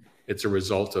it's a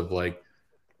result of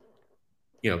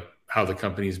how the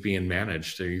company is being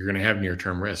managed. So you're going to have near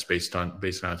term risks based on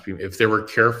its being. If they were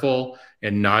careful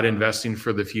and not investing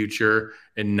for the future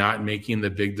and not making the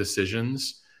big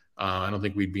decisions, I don't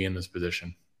think we'd be in this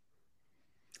position.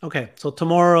 Okay, so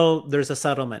tomorrow there's a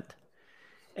settlement,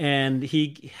 and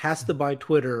he has to buy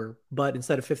Twitter, but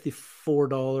instead of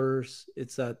 $54,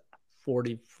 it's at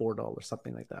 $44,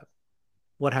 something like that.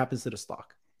 What happens to the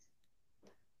stock?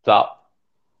 It's up.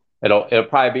 It'll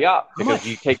probably be up because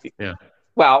you take the, Yeah.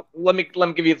 well, let me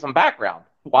give you some background.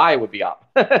 Why it would be up?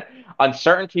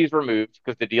 Uncertainty is removed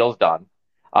because the deal's done.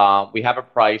 We have a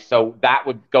price, so that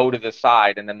would go to the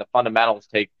side, and then the fundamentals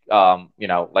take,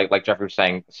 like Jeffrey was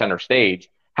saying, center stage.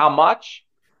 How much?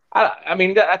 I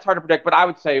mean, that's hard to predict, but I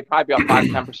would say probably be up 5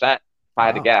 to 10%. If I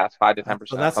had to guess, 5 to 10%.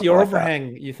 So that's your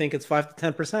overhang. You think it's 5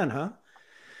 to 10%, huh?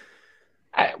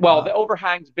 Well, the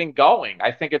overhang's been going.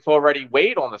 I think it's already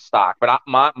weighed on the stock. But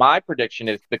my prediction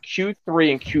is the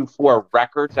Q3 and Q4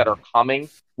 records that are coming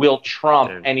will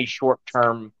trump any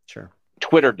short-term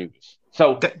Twitter news.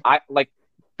 So I like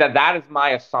that. That is my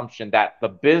assumption that the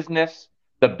business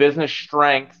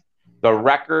strength, the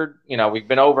record. We've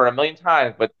been over a million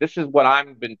times, but this is what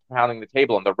I've been pounding the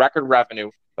table on: the record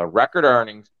revenue, the record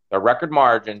earnings, the record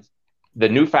margins, the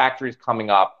new factories coming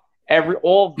up.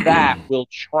 All of that will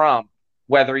trump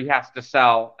whether he has to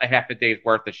sell a half a day's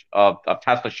worth of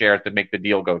Tesla shares to make the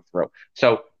deal go through.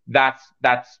 So that's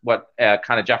what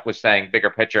kind of Jeff was saying, bigger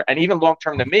picture. And even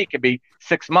long-term to me could be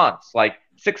 6 months. Like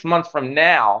 6 months from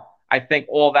now, I think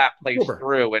all that plays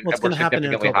through and we're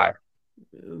significantly higher.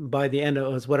 By the end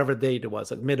of whatever date it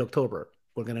was, like mid-October,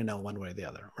 we're going to know one way or the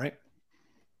other, right?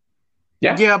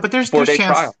 Yeah. Yeah, but there's chance.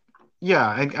 Trial.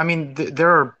 Yeah, I mean, there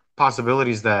are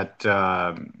possibilities that...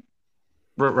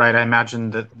 Right, I imagine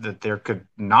that there could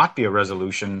not be a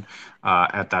resolution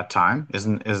at that time. Is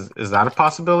that a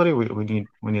possibility? We need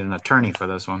an attorney for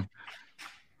this one.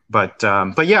 But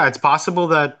yeah, it's possible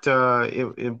that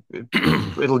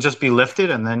it'll just be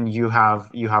lifted and then you have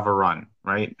a run,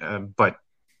 right? But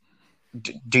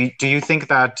do you think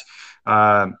that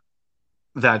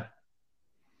that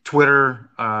Twitter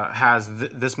has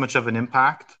this much of an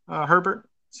impact, Herbert?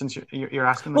 Since you're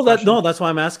asking the question? That's why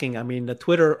I'm asking. I mean, the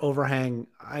Twitter overhang,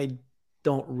 I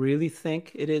don't really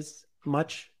think it is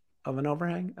much of an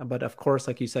overhang. But of course,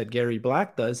 like you said, Gary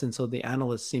Black does. And so the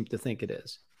analysts seem to think it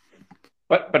is.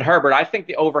 But Herbert, I think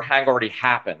the overhang already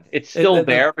happened. It's still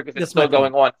there because it's still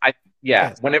going on.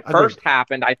 When it first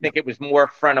happened, I think it was more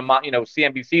front of mind.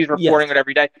 CNBC's reporting it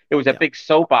every day. It was a big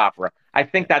soap opera. I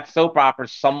think that soap opera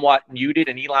is somewhat muted,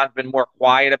 and Elon's been more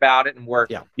quiet about it and more,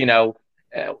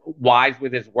 wise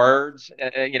with his words,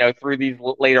 through these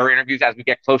later interviews as we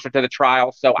get closer to the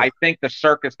trial. So I think the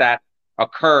circus that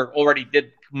occurred already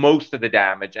did most of the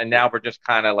damage, and now we're just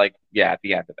kind of like, at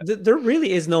the end of it. There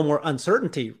really is no more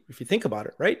uncertainty if you think about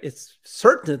it, right? It's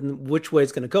certain which way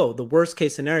it's going to go. The worst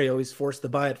case scenario, he's forced to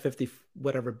buy at $50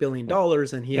 billion,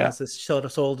 and he has to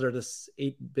shoulder this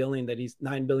 $9 billion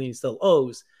he still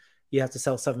owes. He has to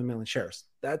sell 7 million shares.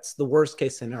 That's the worst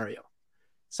case scenario.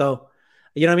 So,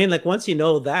 you know what I mean? Like once you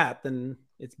know that, then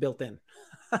it's built in.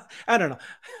 I don't know.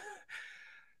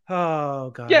 Oh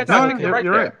God. Yeah,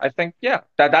 you're right. I think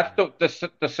that's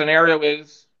the scenario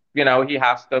is, he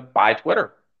has to buy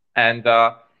Twitter, and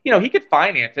he could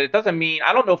finance it. It doesn't mean,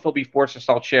 I don't know if he'll be forced to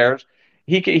sell shares.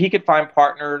 He could find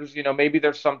partners. Maybe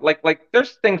there's some like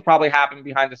there's things probably happen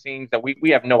behind the scenes that we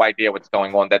have no idea what's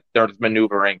going on, that there's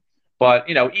maneuvering. But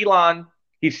Elon,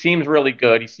 he seems really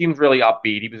good. He seems really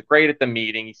upbeat. He was great at the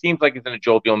meeting. He seems like he's in a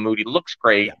jovial mood. He looks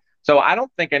great. Yeah. So I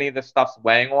don't think any of this stuff's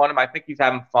weighing on him. I think he's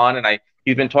having fun, and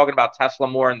he's been talking about Tesla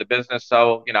more in the business.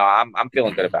 So I'm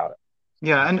feeling good about it.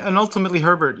 Yeah, and ultimately,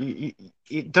 Herbert,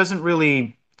 it doesn't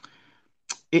really.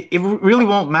 It really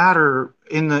won't matter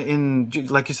in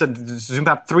like you said, zoom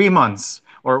out 3 months.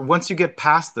 Or once you get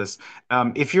past this,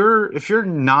 if you're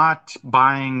not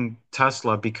buying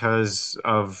Tesla because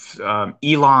of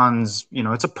Elon's,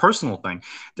 it's a personal thing.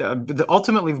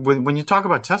 Ultimately, when you talk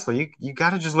about Tesla, you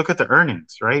got to just look at the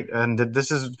earnings, right? And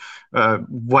this is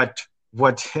what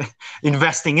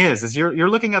investing is you're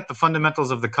looking at the fundamentals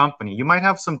of the company. You might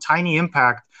have some tiny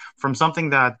impact from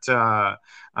something that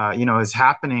is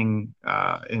happening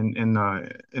in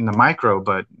the micro,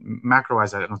 but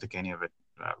macro-wise, I don't think any of it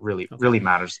really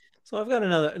matters. So I've got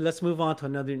let's move on to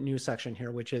another new section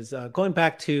here, which is going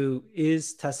back to,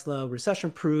 is Tesla recession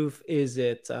proof? Is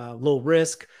it low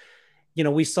risk?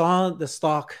 We saw the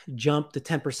stock jump to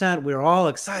 10%. We were all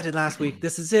excited last week.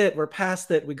 This is it. We're past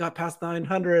it. We got past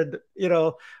 900,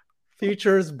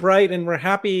 futures bright, and we're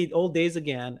happy, old days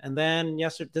again. And then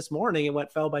this morning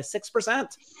it fell by 6%.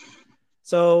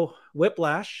 So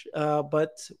whiplash,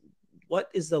 but what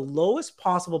is the lowest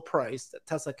possible price that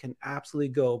Tesla can absolutely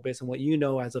go based on what you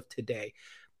know as of today?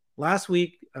 Last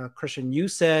week, Christian, you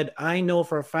said, I know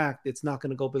for a fact it's not going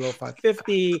to go below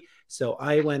 550. So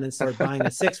I went and started buying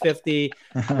at 650.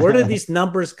 Where did these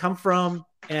numbers come from?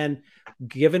 And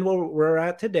given where we're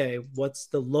at today, what's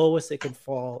the lowest it could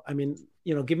fall? I mean,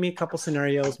 give me a couple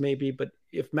scenarios maybe, but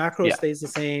if macro Yeah. stays the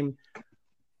same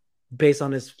based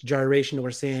on this gyration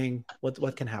we're seeing,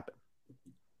 what can happen?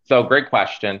 So great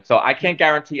question. So I can't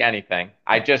guarantee anything.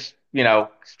 I just,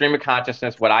 stream of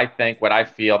consciousness, what I think, what I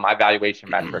feel, my valuation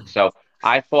metrics. So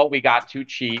I thought we got too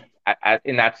cheap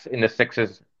in the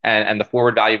sixes, and the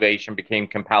forward valuation became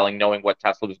compelling, knowing what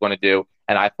Tesla was going to do.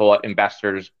 And I thought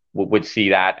investors would see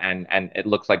that, and it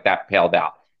looks like that paled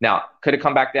out. Now, could it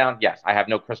come back down? Yes. I have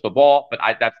no crystal ball, but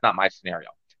that's not my scenario.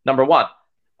 Number one.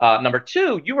 Number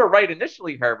two, you were right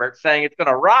initially, Herbert, saying it's going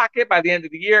to rocket by the end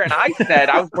of the year. And I said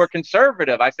I was more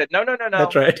conservative. I said, no.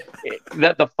 That's right.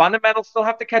 The fundamentals still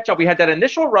have to catch up. We had that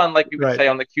initial run, like we would Right. say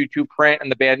on the Q2 print,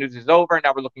 and the bad news is over. And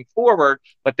now we're looking forward.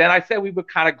 But then I said we would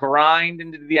kind of grind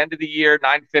into the end of the year,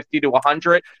 950 to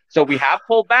 100. So we have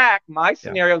pulled back. My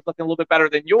scenario is looking a little bit better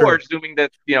than yours, assuming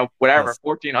that, whatever, Yes.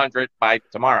 1400 by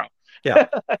tomorrow. Yeah.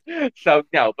 So,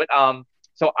 no, but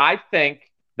so I think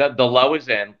the low is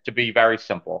in, to be very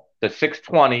simple. The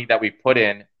 620 that we put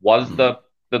in was the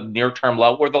near-term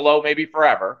low, or the low maybe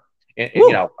forever. I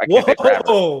can't say forever.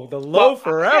 Whoa, the low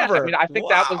forever. Yeah, I mean, I think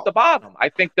that was the bottom. I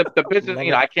think the business,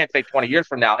 I can't say 20 years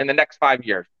from now, in the next 5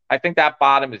 years, I think that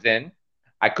bottom is in.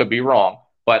 I could be wrong,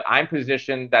 but I'm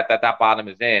positioned that bottom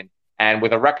is in. And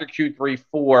with a record Q3,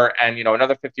 4, and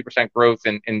another 50% growth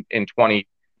in and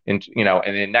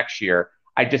then next year,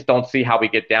 I just don't see how we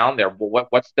get down there. Well,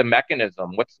 what's the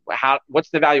mechanism? What's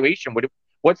the valuation?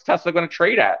 What's Tesla going to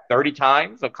trade at? 30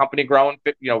 times? A company growing,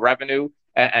 revenue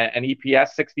and EPS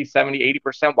 60, 70,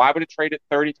 80%. Why would it trade at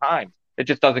 30 times? It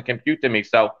just doesn't compute to me.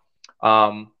 So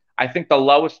I think the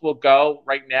lowest will go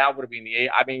right now would be in the 8.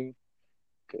 I mean,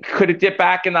 could it dip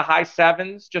back in the high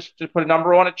 7s just to put a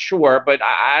number on it? Sure, but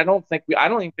I don't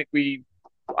even think we,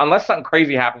 unless something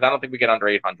crazy happens, I don't think we get under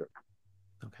 800.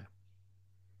 Okay.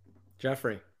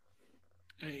 Jeffrey.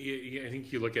 I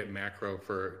think you look at macro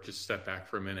just step back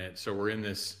for a minute. So we're in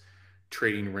this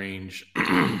trading range.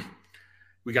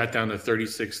 We got down to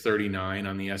 36.39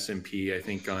 on the S&P, I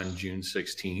think on June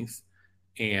 16th.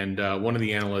 And one of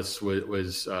the analysts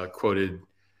was quoted.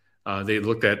 They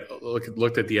looked at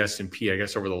the S&P, I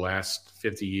guess, over the last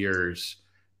 50 years.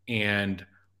 And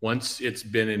once it's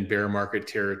been in bear market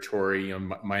territory,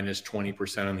 minus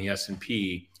 20% on the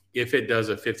S&P, if it does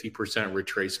a 50%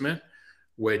 retracement,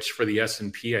 which for the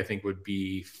S&P I think would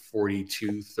be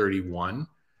 42.31,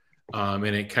 and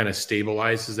it kind of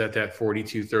stabilizes at that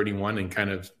 42.31 and kind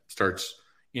of starts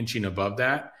inching above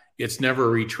that, it's never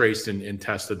retraced and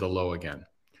tested the low again.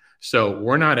 So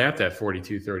we're not at that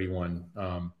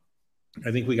 42.31.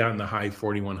 I think we got in the high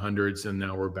 4100s, and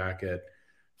now we're back at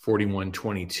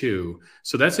 41.22.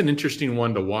 So that's an interesting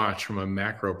one to watch from a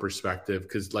macro perspective,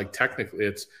 because like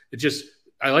technically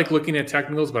I like looking at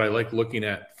technicals, but I like looking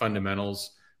at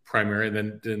fundamentals primarily,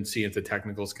 and then see if the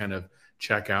technicals kind of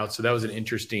check out. So that was an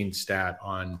interesting stat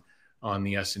on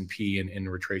the S&P and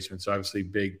retracement. So obviously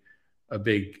a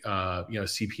big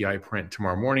CPI print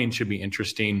tomorrow morning should be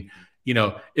interesting.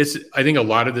 I think a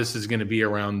lot of this is going to be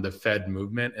around the Fed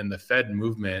movement, and the Fed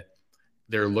movement,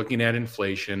 they're looking at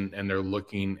inflation and they're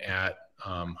looking at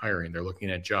hiring, they're looking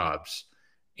at jobs,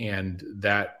 and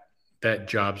that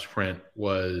jobs print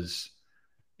was,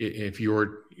 if you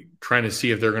were trying to see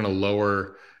if they're going to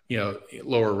lower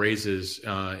raises,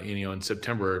 in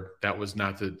September, that was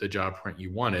not the job print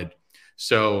you wanted.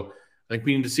 So I think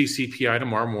we need to see CPI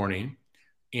tomorrow morning.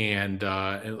 And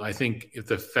I think if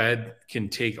the Fed can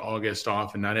take August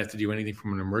off and not have to do anything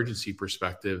from an emergency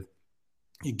perspective,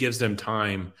 it gives them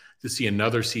time to see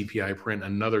another CPI print,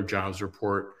 another jobs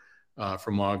report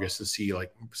from August to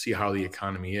see how the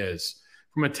economy is.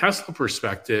 From a Tesla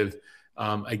perspective,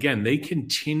 again, they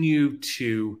continue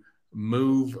to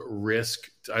move risk.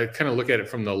 I kind of look at it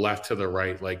from the left to the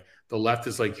right. Like the left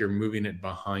is like you're moving it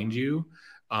behind you,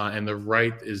 and the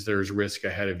right is there's risk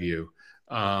ahead of you.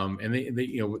 And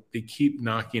they keep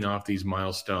knocking off these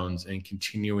milestones and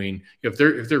continuing. If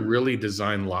they're really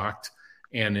design locked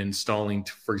and installing,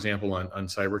 for example, on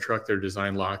Cybertruck, they're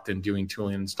design locked and doing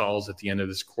tooling installs at the end of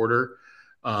this quarter.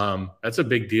 That's a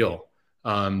big deal.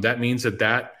 That means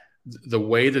that the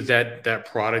way that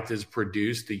product is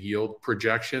produced, the yield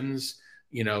projections,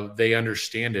 they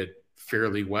understand it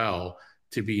fairly well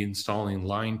to be installing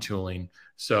line tooling.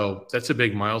 So that's a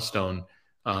big milestone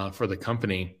for the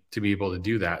company to be able to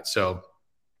do that. So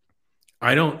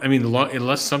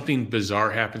unless something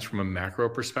bizarre happens from a macro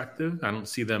perspective, I don't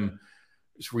see them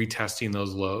retesting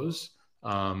those lows.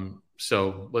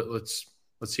 So let's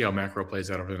see how macro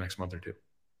plays out over the next month or two.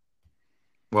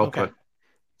 Well put.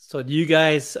 So you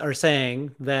guys are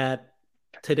saying that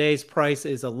today's price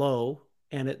is a low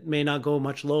and it may not go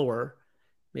much lower.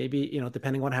 maybe, you know,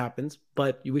 depending what happens,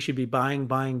 but we should be buying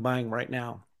right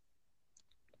now.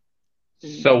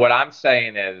 So what I'm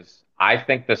saying is, I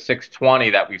think the 620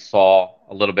 that we saw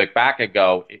a little bit back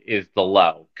ago is the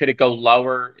low. Could it go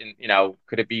lower? And you know,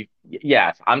 could it be?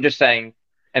 Yes. I'm just saying.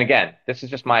 And again, this is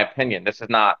just my opinion. This is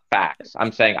not facts.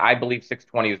 I'm saying I believe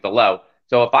 620 is the low.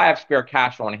 So if I have spare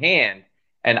cash on hand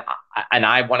and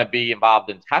I want to be involved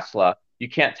in Tesla, you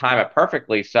can't time it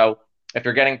perfectly. So if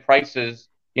you're getting prices,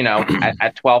 you know,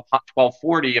 at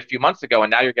 1240 a few months ago,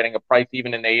 and now you're getting a price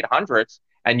even in the 800s,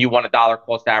 and you want a dollar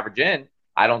cost average in,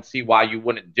 I don't see why you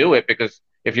wouldn't do it, because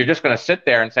if you're just going to sit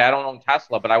there and say, I don't own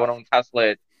Tesla, but I would own Tesla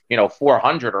at, you know,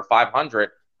 400 or 500,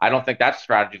 I don't think that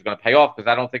strategy is going to pay off, because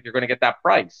I don't think you're going to get that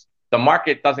price. The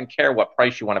market doesn't care what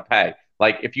price you want to pay.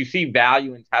 Like if you see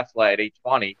value in Tesla at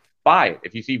 820, buy it.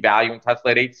 If you see value in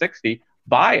Tesla at 860,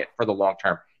 buy it for the long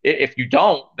term. If you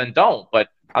don't, then don't. But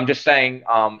I'm just saying,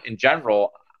 in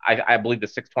general, I believe the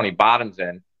 620 bottoms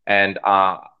in, and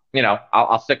you know,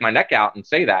 I'll stick my neck out and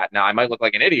say that. Now I might look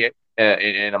like an idiot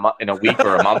in a week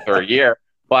or a month or a year,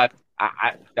 but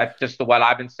that's just what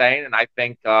I've been saying, and I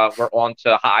think we're on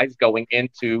to highs going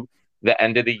into the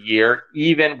end of the year,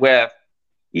 even with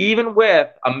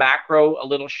a macro a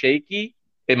little shaky.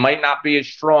 It might not be as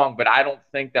strong, but I don't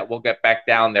think that we'll get back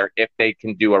down there if they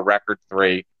can do a record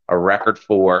 3, a record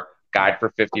 4, guide for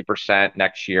 50%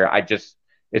 next year.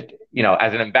 You know,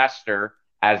 as an investor,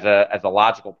 as a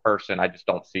logical person, I just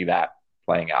don't see that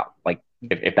playing out. Like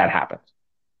if that happens.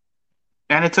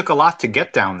 And it took a lot to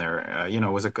get down there. You know,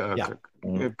 it was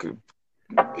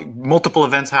multiple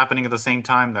events happening at the same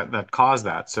time that caused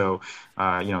that. So,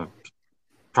 you know,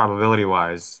 probability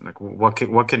wise, like what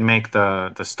can make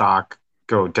the stock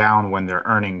go down when their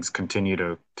earnings continue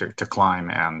to climb?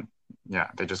 And yeah,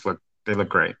 they look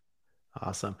great.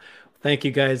 Awesome. Thank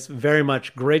you guys very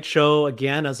much. Great show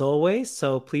again, as always.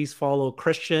 So please follow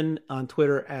Christian on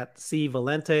Twitter at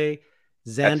CValente,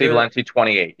 Xander. At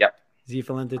CValente28. Yep.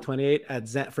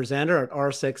 ZValente28 for Xander, at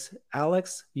R6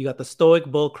 Alex. You got the Stoic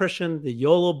Bull Christian, the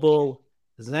YOLO Bull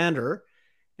Xander.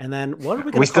 And then what are we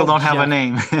going to We still don't have a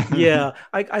name. Yeah.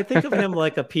 I think of him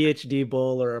like a PhD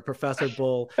bull or a professor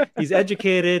bull. He's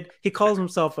educated. He calls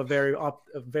himself a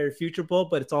very future bull,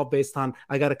 but it's all based on,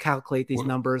 I got to calculate these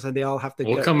numbers, and they all have to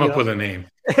We'll come up with a name.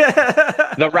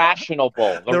 The rational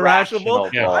bull. The rational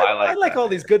bull. Yeah. I like all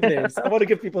these good names. I want to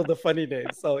give people the funny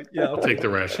names. So yeah. I'll take the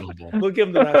rational bull. We'll give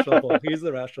him the rational bull. He's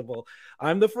the rational bull.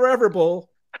 I'm the forever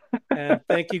bull. And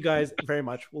thank you guys very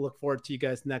much. We'll look forward to you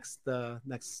guys next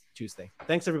Tuesday.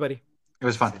 Thanks, everybody. It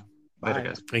was fun. Later,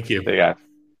 guys. Thank you. See you guys.